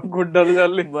మీద గుడ్డలు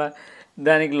చల్లి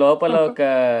దానికి లోపల ఒక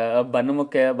బన్ను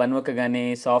ముక్క కానీ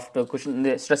సాఫ్ట్ కుషన్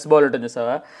స్ట్రెస్ బాల్ ఉంటుంది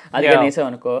చూసావా, అది కానీ వేసాం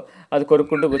అనుకో అది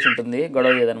కొరుక్కుంటూ కూర్చుంటుంది,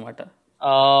 గొడవ చేయదనమాట.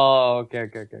 Okay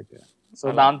okay okay okay. So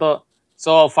దాంతో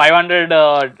 500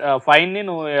 ఫైన్ ని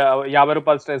నువ్వు 50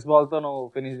 రూపాయల స్ట్రెస్ బాల్ తో నువ్వు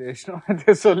ఫినిష్ చేసినావు. అయితే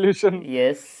సొల్యూషన్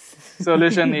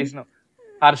చేసినావు.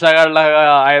 హర్షగాడ్ లాగా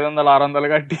 500-600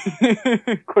 కట్టి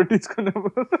కొట్టించుకున్నావు.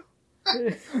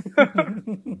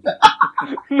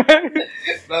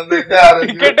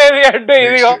 టికెట్ ఏది అంటే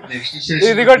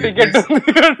ఇదిగో టికెట్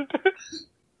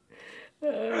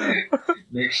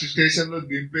నెక్స్ట్ స్టేషన్ లో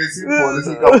దింపేసి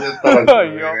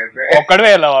ఒక్కడే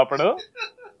వెళ్ళావు అప్పుడు.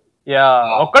 యా,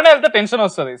 ఒక్కడే వెళ్తే టెన్షన్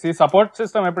వస్తుంది. సపోర్ట్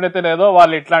సిస్టమ్ ఎప్పుడైతే లేదో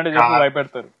వాళ్ళు ఇట్లాంటి చెప్పి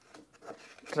భయపెడతారు.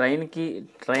 ట్రైన్ కి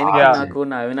నాకు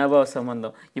నా అవినాభావ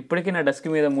సంబంధం. ఇప్పటికీ నా డెస్క్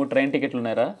మీద 3 ట్రైన్ టికెట్లు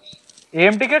ఉన్నారా.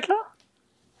 ఏం టికెట్లు?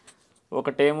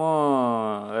 ఒకటేమో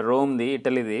రోమ్ది,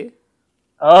 ఇటలీది.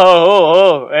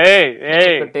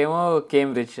 ఒకటేమో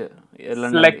కేంబ్రిడ్జ్.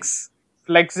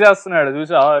 ఫ్లెక్స్ చేస్తున్నాడు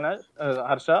చూసా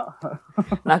హర్ష.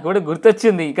 నాకు కూడా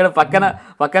గుర్తొచ్చింది, ఇక్కడ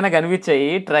పక్కన కనిపించాయి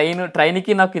ట్రైన్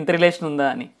కి నాకు ఇంత రిలేషన్ ఉందా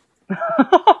అని.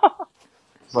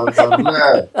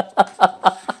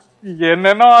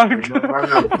 ఎన్నెన్నో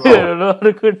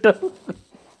అనుకుంటా.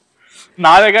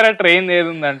 నా దగ్గర ట్రైన్ ఏది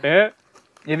ఉందంటే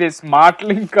ఇది స్మార్ట్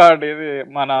లింక్ కార్డ్. ఇది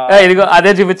మన ఇదిగో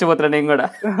అదే చూపించబోతున్నా నేను కూడా.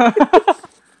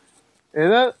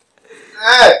 ఏదో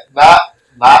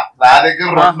నా దగ్గర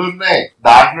 2 ఉన్నాయి,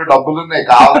 దాంట్లో డబ్బులు ఉన్నాయి,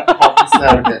 కావాలంటే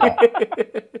పంపిస్తాయంటే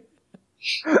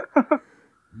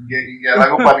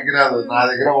ఇంకెలాగో పనికిరాదు. నా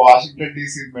దగ్గర Washington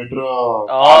DC metro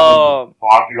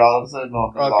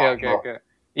 $40.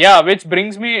 Yeah, which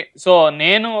brings me. So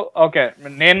నేను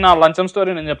నా లంచం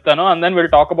స్టోరీ నేను చెప్తాను, and then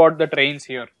will talk about the trains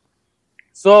here.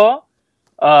 So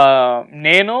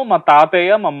నేను, మా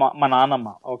తాతయ్య, మా నాన్నమ్మ,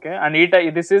 okay, and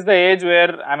this is the age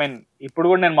where ఇప్పుడు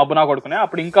కూడా నేను మబ్బు నా కొడుకునే,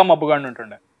 అప్పుడు ఇంకా మబ్బుగా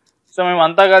ఉంటుండే. సో మేము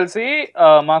అంతా కలిసి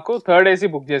మాకు 3rd AC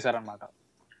బుక్ చేశారనమాట.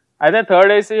 అయితే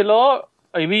 3rd ACలో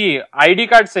ఇవి ఐడి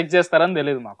కార్డ్ చెక్ చేస్తారని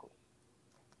తెలియదు మాకు.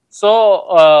 సో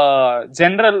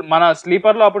జనరల్ మన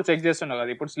స్లీపర్లో అప్పుడు చెక్ చేస్తుండే కదా,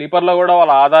 ఇప్పుడు స్లీపర్లో కూడా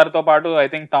వాళ్ళ ఆధార్తో పాటు ఐ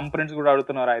థింక్ థంబ్ ప్రింట్స్ కూడా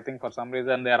అడుగుతున్నారు. I think for some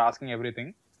reason they are asking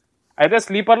everything. అయితే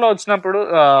స్లీపర్లో వచ్చినప్పుడు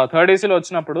 3rd ACలో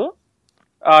వచ్చినప్పుడు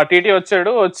టీటీ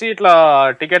వచ్చి ఇట్లా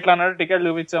టికెట్లు అన్నాడు. టికెట్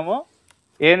చూపించాము.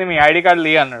 ఏంది మీ ఐడి కార్డు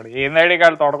లీ అన్నాడు. ఏంది ఐడి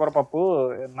కార్డు? తోటకూర పప్పు,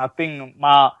 నథింగ్.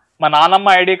 మా నాన్నమ్మ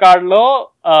ఐడి కార్డులో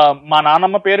మా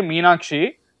నాన్నమ్మ పేరు మీనాక్షి,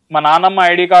 మా నాన్నమ్మ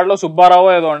ఐడి కార్డులో సుబ్బారావు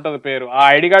ఏదో ఉంటది పేరు. ఆ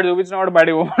ఐడి కార్డు చూపించిన వాడు బయట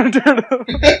పోమంటాడు.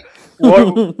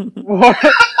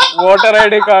 ఓటర్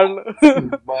ఐడి కార్డు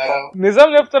నిజం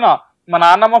చెప్తున్నా, మా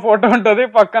నాన్నమ్మ ఫోటో ఉంటది,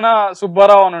 పక్కన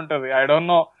సుబ్బారావు అని ఉంటది. ఐ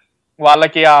డోంట్ నో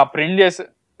వాళ్ళకి ఆ ప్రింట్ చేసి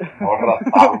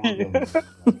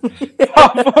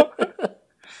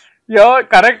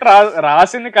కరెక్ట్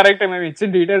రాసింది కరెక్ట్, మేము ఇచ్చిన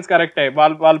డీటెయిల్స్ కరెక్ట్ అయ్యి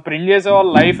వాళ్ళు ప్రింట్ చేసే వాళ్ళ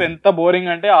లైఫ్ ఎంత బోరింగ్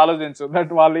అంటే ఆలోచించు.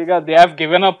 దట్ వాళ్ళు ఇక they have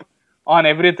given up on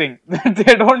everything, they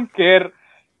don't care.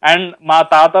 And మా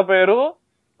తాత పేరు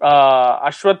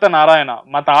అశ్వత్థ నారాయణ.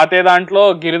 మా తాతయ్య దాంట్లో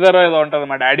గిరిధర్ ఏదో ఉంటది,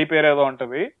 మా డాడీ పేరు ఏదో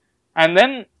ఉంటది. అండ్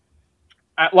దెన్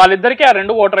వాళ్ళిద్దరికి ఆ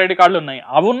 2 ఓటర్ ఐడి కార్డులు ఉన్నాయి.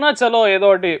 అవున్నా చలో ఏదో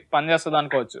ఒకటి పనిచేస్తుంది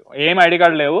అనుకోవచ్చు. ఏం ఐడి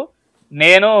కార్డు లేవు.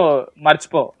 నేను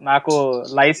మర్చిపో, నాకు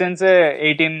లైసెన్సే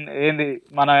 18 ఏంది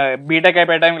మన బీటెక్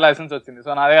అయిపోయే టైంకి లైసెన్స్ వచ్చింది.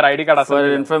 సో నా దగ్గర ఐడి కార్డ్ అసలు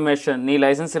ఇన్ఫర్మేషన్, నీ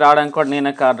లైసెన్స్ రావడానికి కూడా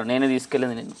నేనే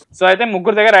తీసుకెళ్ళింది నేను. సో అయితే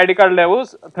ముగ్గురు దగ్గర ఐడి కార్డు లేవు.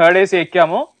 3rd AC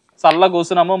ఎక్కాము, చల్ల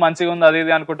కూర్చున్నాము, మంచిగా ఉంది అది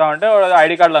ఇది అనుకుంటా ఉంటే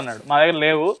ఐడి కార్డులు అన్నాడు. మా దగ్గర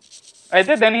లేవు.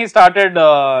 అయితే దెన్ హీ స్టార్టెడ్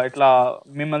ఇట్లా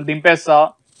మిమ్మల్ని దింపేస్తా,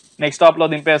 నెక్స్ట్ స్టాప్ లో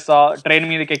దింపేస్తా, ట్రైన్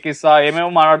మీదకి ఎక్కిస్తా,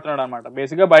 ఏమేమో మాట్లాడుతున్నాడు అనమాట.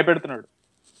 బేసిక్గా భయపెడుతున్నాడు.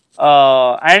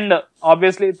 అండ్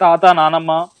ఆబ్వియస్లీ తాత,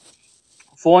 నానమ్మ,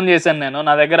 ఫోన్ చేశాను నేను.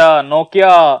 నా దగ్గర నోకియా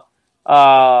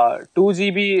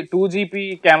 2GB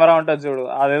కెమెరా ఉంటుంది చూడు,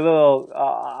 అదేదో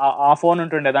ఆ ఫోన్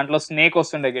ఉంటుండే, దాంట్లో స్నేక్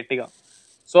వస్తుండే గట్టిగా.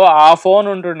 సో ఆ ఫోన్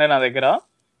ఉంటుండే నా దగ్గర.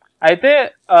 అయితే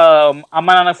అమ్మ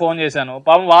నాన్న ఫోన్ చేశాను.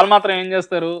 పాపం వాళ్ళు మాత్రం ఏం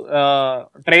చేస్తారు,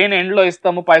 ట్రైన్ ఎండ్లో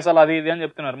ఇస్తాము పైసలు అది ఇది అని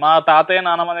చెప్తున్నారు. మా తాతయ్య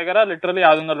నాన్నమ్మ దగ్గర లిటరలీ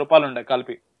 500 రూపాయలు ఉండే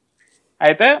కలిపి.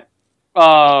 అయితే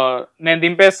నేను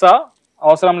దింపేస్తా,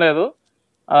 అవసరం లేదు,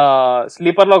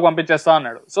 స్లీపర్లోకి పంపించేస్తా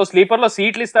అన్నాడు. సో స్లీపర్లో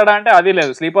సీట్లు ఇస్తాడా అంటే అది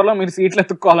లేదు, స్లీపర్లో మీరు సీట్లు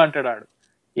ఎత్తుక్కోవాలంటాడు. ఆడు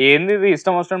ఏంది ఇది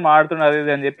ఇష్టం వచ్చినట్టు మాడుతున్నాడు అది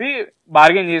ఇది అని చెప్పి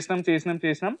బార్గెన్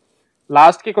చేసినాం.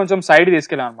 లాస్ట్కి కొంచెం సైడ్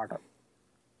తీసుకెళ్ళాను అనమాట.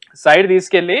 సైడ్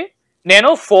తీసుకెళ్ళి నేను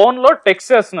ఫోన్లో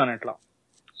టెక్స్ట్ చేస్తున్నాను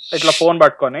ఇట్లా ఫోన్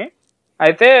పట్టుకొని.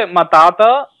 అయితే మా తాత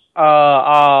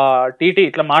ఆ టీటీ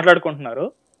ఇట్లా మాట్లాడుకుంటున్నారు.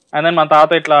 అండ్ దెన్ మా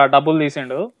తాత ఇట్లా డబ్బులు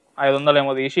తీసిండు, 500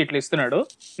 ఏమో తీసి ఇట్లా ఇస్తున్నాడు.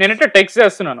 నేనైతే టెక్స్ట్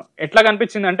చేస్తున్నాను. ఎట్లా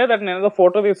కనిపించింది అంటే దట్ నేను ఏదో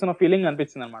ఫోటో తీస్తున్న ఫీలింగ్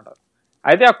అనిపించింది అనమాట.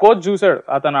 అయితే ఆ కోచ్ చూసాడు,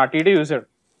 అతను ఆ టీటీ చూసాడు.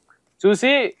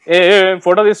 చూసి ఏ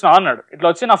ఫోటో తీస్తున్నా అన్నాడు. ఇట్లా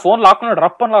వచ్చి నా ఫోన్ లాక్కున్నాడు,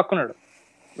 రప్పని లాక్కున్నాడు.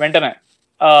 వెంటనే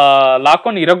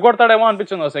లాక్కొని ఇరగొడతాడేమో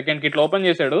అనిపించింది. సెకండ్కి ఇట్లా ఓపెన్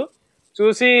చేశాడు.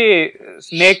 చూసి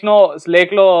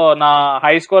స్నేక్ లో నా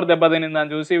హై స్కోర్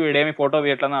దెబ్బతినిందని చూసి వీడేమి ఫోటో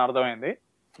తీయట్లని అర్థమైంది.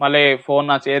 మళ్ళీ ఫోన్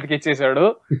నా చేతికి ఇచ్చేసాడు.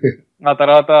 ఆ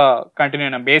తర్వాత కంటిన్యూ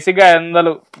అయినా. బేసిక్ గా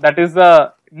 500, దట్ ఈస్ ద,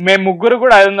 మేము ముగ్గురు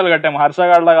కూడా 500 కట్టాము.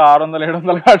 హర్షగాడ్ లాగా 600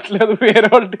 700 కట్టలేదు. వేరే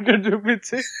వాళ్ళు టికెట్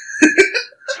చూపించి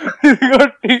ఇదిగో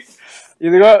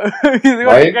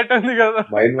టికెట్ ఉంది కదా,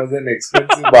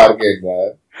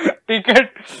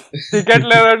 టికెట్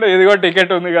లేదంటే ఇదిగో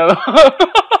టికెట్ ఉంది కదా.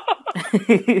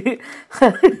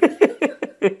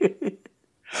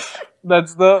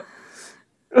 దట్స్ ద,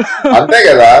 అంతే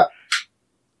కదా.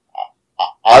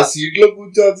 ఆ సీట్ లో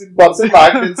కూర్చోవాల్సిన పర్సన్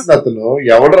నాకు తెలిసిన అతను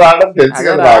ఎవడు రావడం తెలుసు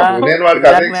కదా నాకు. నేను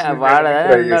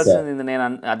నేను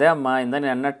అదే అమ్మా ఇందా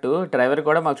నేను అన్నట్టు డ్రైవర్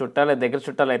కూడా మాకు చుట్టాలు దగ్గర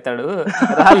చుట్టాలు అవుతాడు.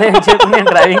 రాలేని చెప్పి నేను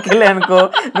డ్రైవింగ్కి వెళ్ళి అనుకో,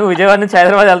 నువ్వు విజయవాడ నుంచి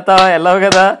హైదరాబాద్ వెళ్ళావు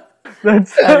కదా,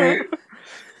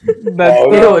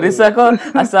 ఒరిస్సాకో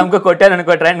అస్సాంకో కొట్టాను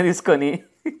అనుకో ట్రైన్ తీసుకొని,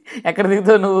 ఎక్కడ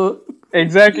దిగుతావు నువ్వు?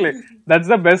 Exactly,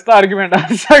 that's the best argument.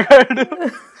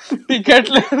 Ticket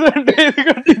లేదంటే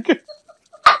ఇదిగో టికెట్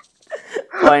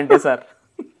పాయింటే sir.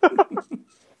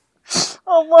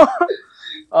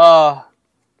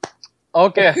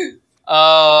 Okay,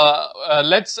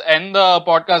 let's end the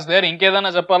podcast there.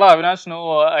 ఇంకేదైనా చెప్పాలా అవినాష్? నువ్వు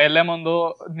వెళ్లే ముందు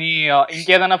నీ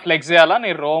ఇంకేదైనా ఫ్లెక్స్ చేయాలా?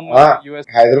 నీ రోమ్ యుఎస్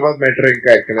హైదరాబాద్ మెట్రో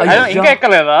ఇంకా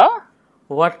ఎక్కలేదా?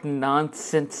 What non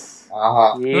sense.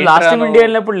 Last time India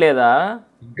వెళ్ళినప్పుడు లేదా?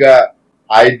 ఇంకా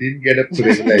I didn't get a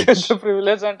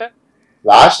privilege అంటే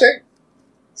లాస్ట్ టైం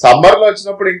సమ్మర్ లో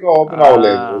వచ్చినప్పుడు ఇంకా ఓపెన్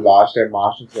అవ్వలేదు. Last time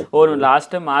masters. ఓ నువ్వు లాస్ట్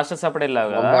టైం మాస్టర్స్ అప్పుడు వెళ్ళావు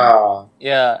కదా.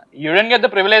 You don't get the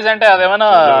privilege అంటే అదేమన్నా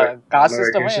కాస్ట్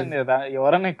సిస్టమ్ ఏంది కదా,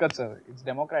 ఎవరైనా ఎక్కొచ్చు. It's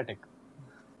democratic.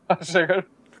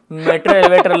 మెట్రో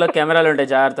ఎలివేటర్ లో కెమెరాలు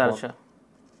ఉంటాయి, జాగ్రత్త హర్ష.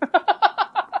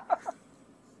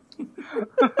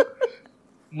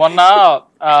 మొన్న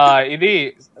ఇది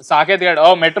సాకేత్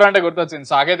గాడు మెట్రో అంటే గుర్తొచ్చింది.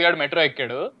 సాకేత్ గాడు మెట్రో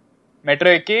ఎక్కాడు.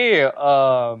 మెట్రో ఎక్కి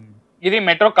ఇది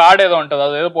మెట్రో కార్డ్ ఏదో ఉంటుంది,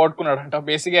 అదేదో పోట్టుకున్నాడు అంట.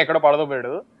 బేసిక్గా ఎక్కడో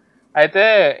పడదోపోయాడు. అయితే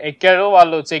ఎక్కాడు,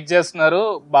 వాళ్ళు చెక్ చేస్తున్నారు.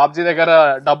 బాబ్జీ దగ్గర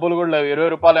డబ్బులు కూడా లేవు, 20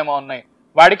 రూపాయలు ఏమో ఉన్నాయి.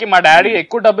 వాడికి మా డాడీ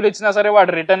ఎక్కువ డబ్బులు ఇచ్చినా సరే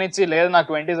వాడు రిటర్న్ ఇచ్చి లేదు నాకు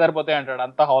 20 సరిపోతాయి అంటాడు.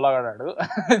 అంతా హౌలాగాడాడు.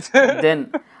 దెన్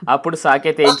అప్పుడు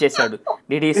సాకేత్ ఏం చేశాడు?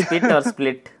 Did he split or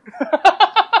split?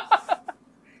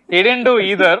 He didn't do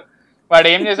either. వాడు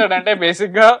ఏం చేశాడంటే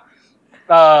బేసిక్ గా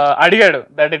అడిగాడు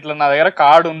దట్ ఇట్లా నా దగ్గర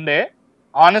కార్డు ఉండే,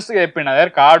 ఆనెస్ట్ గా చెప్పిండు నా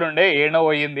దగ్గర కార్డు ఉండే, ఏడో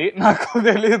పోయింది నాకు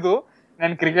తెలీదు,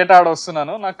 నేను క్రికెట్ ఆడ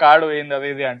వస్తున్నాను, నాకు కార్డు పోయింది అది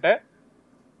ఇది అంటే,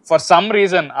 ఫర్ సమ్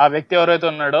రీజన్ ఆ వ్యక్తి ఎవరైతే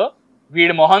ఉన్నాడో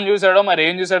వీడి మొహం చూసాడో మరి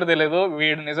ఏం చూసాడో తెలియదు,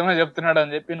 వీడు నిజమే చెప్తున్నాడు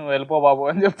అని చెప్పి నువ్వు వెళ్ళిపో బాబు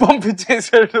అని చెప్పి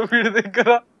పంపించేసాడు.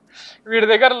 వీడి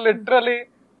దగ్గర లిటరలీ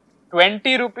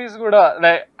 20 రూపీస్ కూడా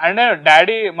అంటే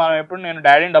డాడీ, మనం ఎప్పుడు నేను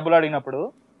డాడీని డబ్బులు అడిగినప్పుడు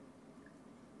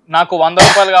నాకు 100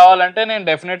 రూపాయలు కావాలంటే నేను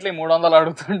డెఫినెట్లీ 300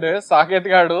 అడుగుతుండే. సాకేత్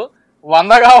గాడు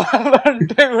 100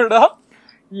 కావాలంటే కూడా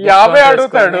 50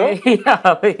 అడుగుతాడు.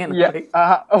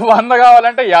 100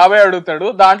 కావాలంటే 50 అడుగుతాడు.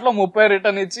 దాంట్లో 30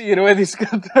 రిటర్న్ ఇచ్చి 20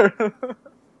 తీసుకెళ్తాడు.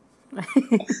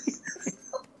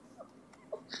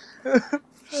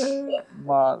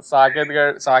 మా సాకేత్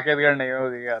గాడిని ఏమో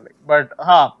దిగాలి. బట్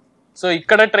సో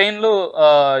ఇక్కడ ట్రైన్లు,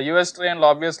 యుఎస్ ట్రైన్లు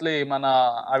ఆబ్వియస్లీ మన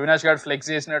అవినాష్ గారు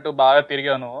ఫ్లెక్స్ చేసినట్టు బాగా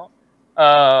తిరిగాను.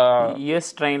 యుఎస్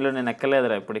ట్రైన్ లో నేను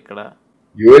ఎక్కలేదురా ఇప్పుడు. ఇక్కడ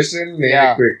యుఎస్ ట్రైన్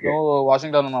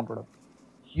వాషింగ్టన్ ఉన్నప్పుడు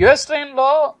యుఎస్ ట్రైన్ లో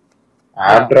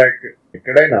ఆమ్ట్రాక్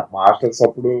ఎక్కడైనా మాస్టర్స్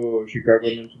అప్పుడు షికాగో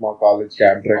నుంచి మా కాలేజ్ కి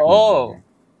ఆమ్ట్రాక్.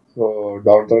 సో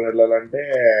డౌన్ టౌన్ వెళ్ళాలంటే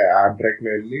ఆమ్ట్రాక్ లో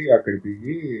వెళ్ళి అక్కడ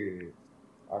దిగి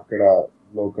అక్కడ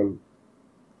లోకల్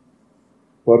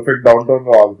పర్ఫెక్ట్ డౌన్ టౌన్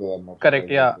లో ఆగుతుంది అన్నమాట.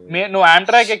 కరెక్ట్. యా, నువ్వు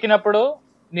ఆమ్ట్రాక్ ఎక్కినప్పుడు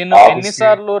నిన్ను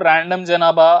ఎన్నిసార్లు ర్యాండమ్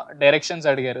జనాభా డైరెక్షన్స్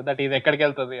అడిగారు దట్ ఇది ఎక్కడికి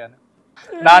వెళ్తుంది అని.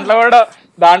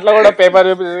 దాంట్లో కూడా పేపర్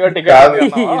టికెట్.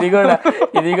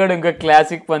 ఇది కూడా ఇంకో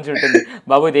క్లాసిక్ పంచ్ ఉంటుంది.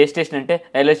 బాబు ఇది ఏ స్టేషన్ అంటే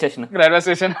రైల్వే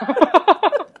స్టేషన్.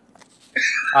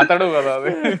 అతడు కదా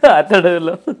అది,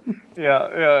 అతడులో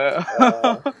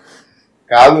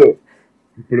కాదు.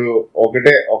 ఇప్పుడు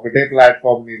ఒకటే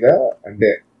ప్లాట్ఫామ్ మీద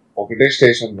అంటే ఒకటే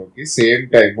స్టేషన్ లోకి సేమ్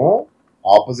టైమ్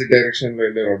ఆపోజిట్ డైరెక్షన్ లో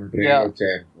వెళ్ళే 2 ట్రైన్లు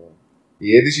వచ్చాయనుకో,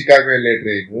 ఏది షికాగో వెళ్ళే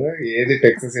ట్రైన్, ఏది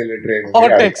టెక్సస్ వెళ్ళే ట్రైన్.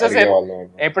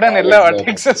 ఎప్పుడైనా వెళ్ళావా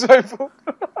టెక్సస్ వైపు?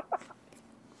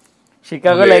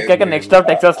 షికాగోలో ఎక్కాక నెక్స్ట్ స్టాప్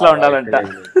టెక్సస్ లో ఉండాలంట.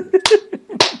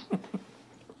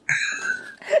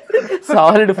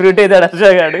 సాలిడ్ ఫ్రూట్ అయితే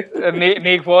హర్షగాడు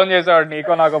నీకు ఫోన్ చేసాడు,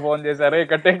 నీకో నాకు ఫోన్ చేశారు,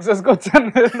 ఇక్కడ టెక్సస్ కి వచ్చాను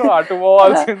నేను, అటు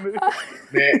పోవాల్సింది.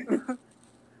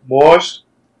 మోస్ట్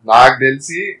నాకు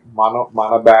తెలిసి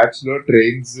మన బ్యాచ్ లో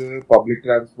ట్రైన్స్ పబ్లిక్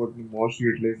ట్రాన్స్పోర్ట్ ని మోస్ట్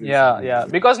యూటిలైజ్.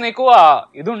 బికాస్ నీకు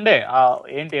ఇది ఉండే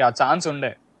ఏంటి ఆ ఛాన్స్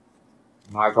ఉండే.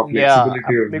 నాకు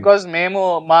ఫ్లెక్సిబిలిటీ ఉంది. బికాస్ మేము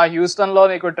మా హ్యూస్టన్ లో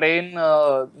నీకు ట్రైన్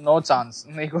నో ఛాన్స్,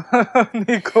 నీకు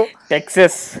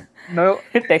టెక్సస్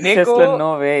నో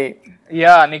వే.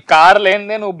 యా, నీ కార్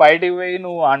లేనిదే నువ్వు బయటికి పోయి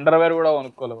నువ్వు అండర్వేర్ కూడా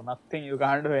కొనుక్కోలేవు. Nothing, you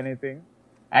can't do anything.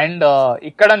 And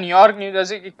ఇక్కడ న్యూయార్క్, న్యూ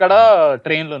జెర్సీకి ఇక్కడ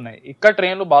ట్రైన్లు ఉన్నాయి. ఇక్కడ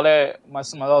ట్రైన్లు బాగా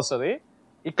మస్తు మజా వస్తుంది.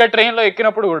 ఇక్కడ ట్రైన్ లో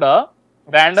ఎక్కినప్పుడు కూడా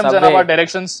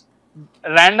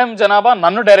ర్యాండమ్ జనాభా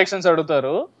నన్ను డైరెక్షన్స్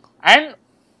అడుగుతారు. అండ్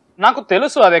నాకు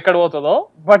తెలుసు అది ఎక్కడ పోతుందో,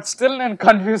 బట్ స్టిల్ నేను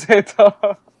కన్ఫ్యూజ్ అవుతా.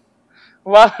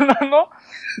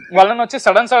 వాళ్ళని వచ్చి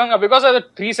సడన్ గా, బికాస్ అది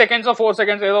 3 seconds or 4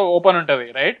 seconds ఏదో ఓపెన్ ఉంటుంది,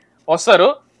 రైట్? వస్తారు,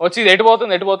 వచ్చి ఎటు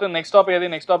పోతుంది, నెక్స్ట్ స్టాప్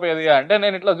ఏది అంటే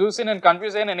నేను ఇట్లా చూసి నేను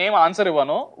కన్ఫ్యూజ్ అయ్యి నేను ఏం ఆన్సర్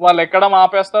ఇవ్వను. వాళ్ళు ఎక్కడ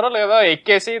ఆపేస్తారో లేదా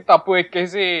ఎక్కేసి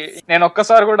నేను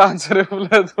ఒక్కసారి కూడా ఆన్సర్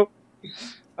ఇవ్వలేదు.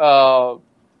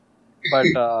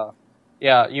 బట్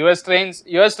యా, యుఎస్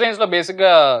ట్రైన్స్ లో బేసిక్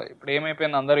గా ఇప్పుడు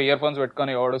ఏమైపోయింది, అందరూ ఇయర్ ఫోన్స్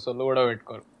పెట్టుకొని ఎవడు సొల్లు కూడా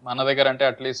పెట్టుకోరు. మన దగ్గర అంటే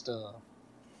అట్లీస్ట్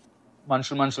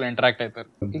మనుషులు ఇంటరాక్ట్ అవుతారు.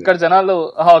 ఇక్కడ జనాలు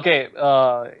ఓకే,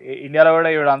 ఇండియాలో కూడా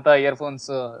ఇవిడంతా ఇయర్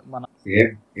ఫోన్స్, మన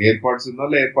ఎయిర్ పాడ్స్ ఉన్న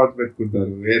వాళ్ళు ఎయిర్ పాడ్స్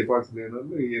పెట్టుకుంటారు, ఎయిర్ పాడ్స్ లేని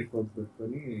వాళ్ళు ఇయర్ ఫోన్స్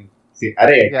పెట్టుకొని.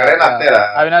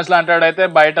 అవినాష్ అంటాడు అయితే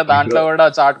బయట దాంట్లో కూడా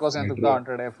చాట్ కోసం ఎందుకు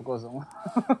అంటాడు, ఎఫ్ కోసం.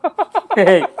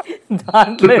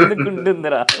 దాంట్లో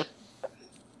ఎందుకుంటుందిరా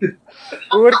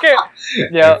ఊరికే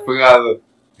కాదు,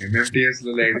 MMTS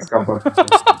లో లేడీస్ కంఫర్ట్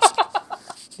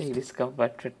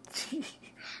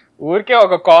ఊరికే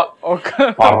ఒక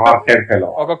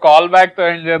కాల్ బ్యాక్ తో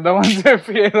ఏం చేద్దామని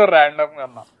చెప్పి ఏదో ర్యాండమ్ గా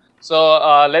అన్నా. So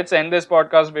let's end this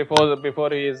podcast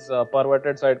before his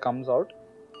perverted side comes out.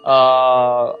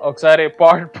 ఒకసారి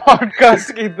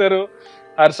పాడ్కాస్ట్ కి ఇద్దరు,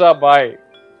 Harsha bye,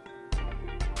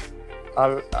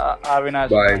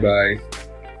 Avinash bye.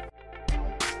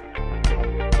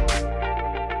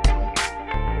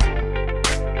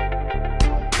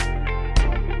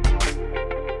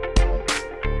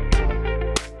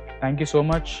 Thank you so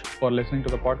much for listening to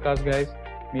the podcast guys.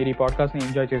 మీరు ఈ పాడ్కాస్ట్ని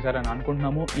ఎంజాయ్ చేశారని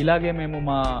అనుకుంటున్నాము. ఇలాగే మేము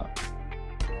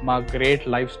మా గ్రేట్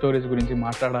లైఫ్ స్టోరీస్ గురించి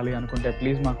మాట్లాడాలి అనుకుంటే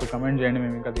ప్లీజ్ మాకు కమెంట్ చేయండి,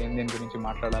 మేము ఇంకా దేని గురించి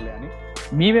మాట్లాడాలి అని.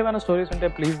 మీవేమైనా స్టోరీస్ ఉంటే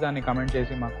ప్లీజ్ దాన్ని కమెంట్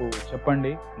చేసి మాకు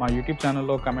చెప్పండి. మా యూట్యూబ్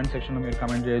ఛానల్లో కమెంట్ సెక్షన్లో మీరు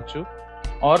కమెంట్ చేయొచ్చు,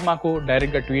 ఆర్ మాకు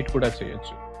డైరెక్ట్గా ట్వీట్ కూడా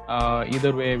చేయొచ్చు.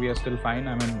 Either way we are still fine.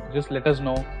 I mean just let us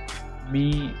know మీ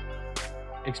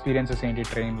ఎక్స్పీరియన్సెస్ ఏంటి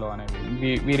ట్రైన్లో అనేవి.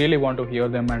 We really want to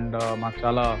hear them. And మాకు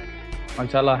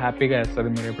చాలా హ్యాపీగా వేస్తుంది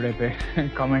మీరు ఎప్పుడైతే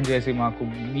కమెంట్ చేసి మాకు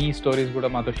మీ స్టోరీస్ కూడా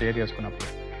మాతో షేర్ చేసుకున్నప్పుడు.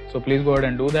 So please go ahead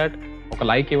and do that. ఒక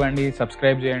లైక్ ఇవ్వండి,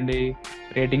 సబ్స్క్రైబ్ చేయండి,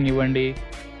 రేటింగ్ ఇవ్వండి,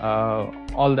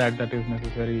 ఆల్ దట్ ఈస్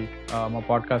నెసెసరీ. మా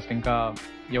పాడ్కాస్ట్ ఇంకా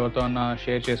ఎవరితో అన్నా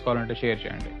షేర్ చేసుకోవాలంటే షేర్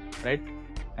చేయండి, రైట్?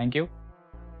 Thank you.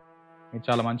 మీరు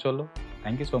చాలా మంచి వాళ్ళు.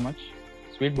 Thank you so much,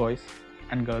 sweet boys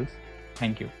and girls.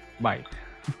 Thank you. Bye.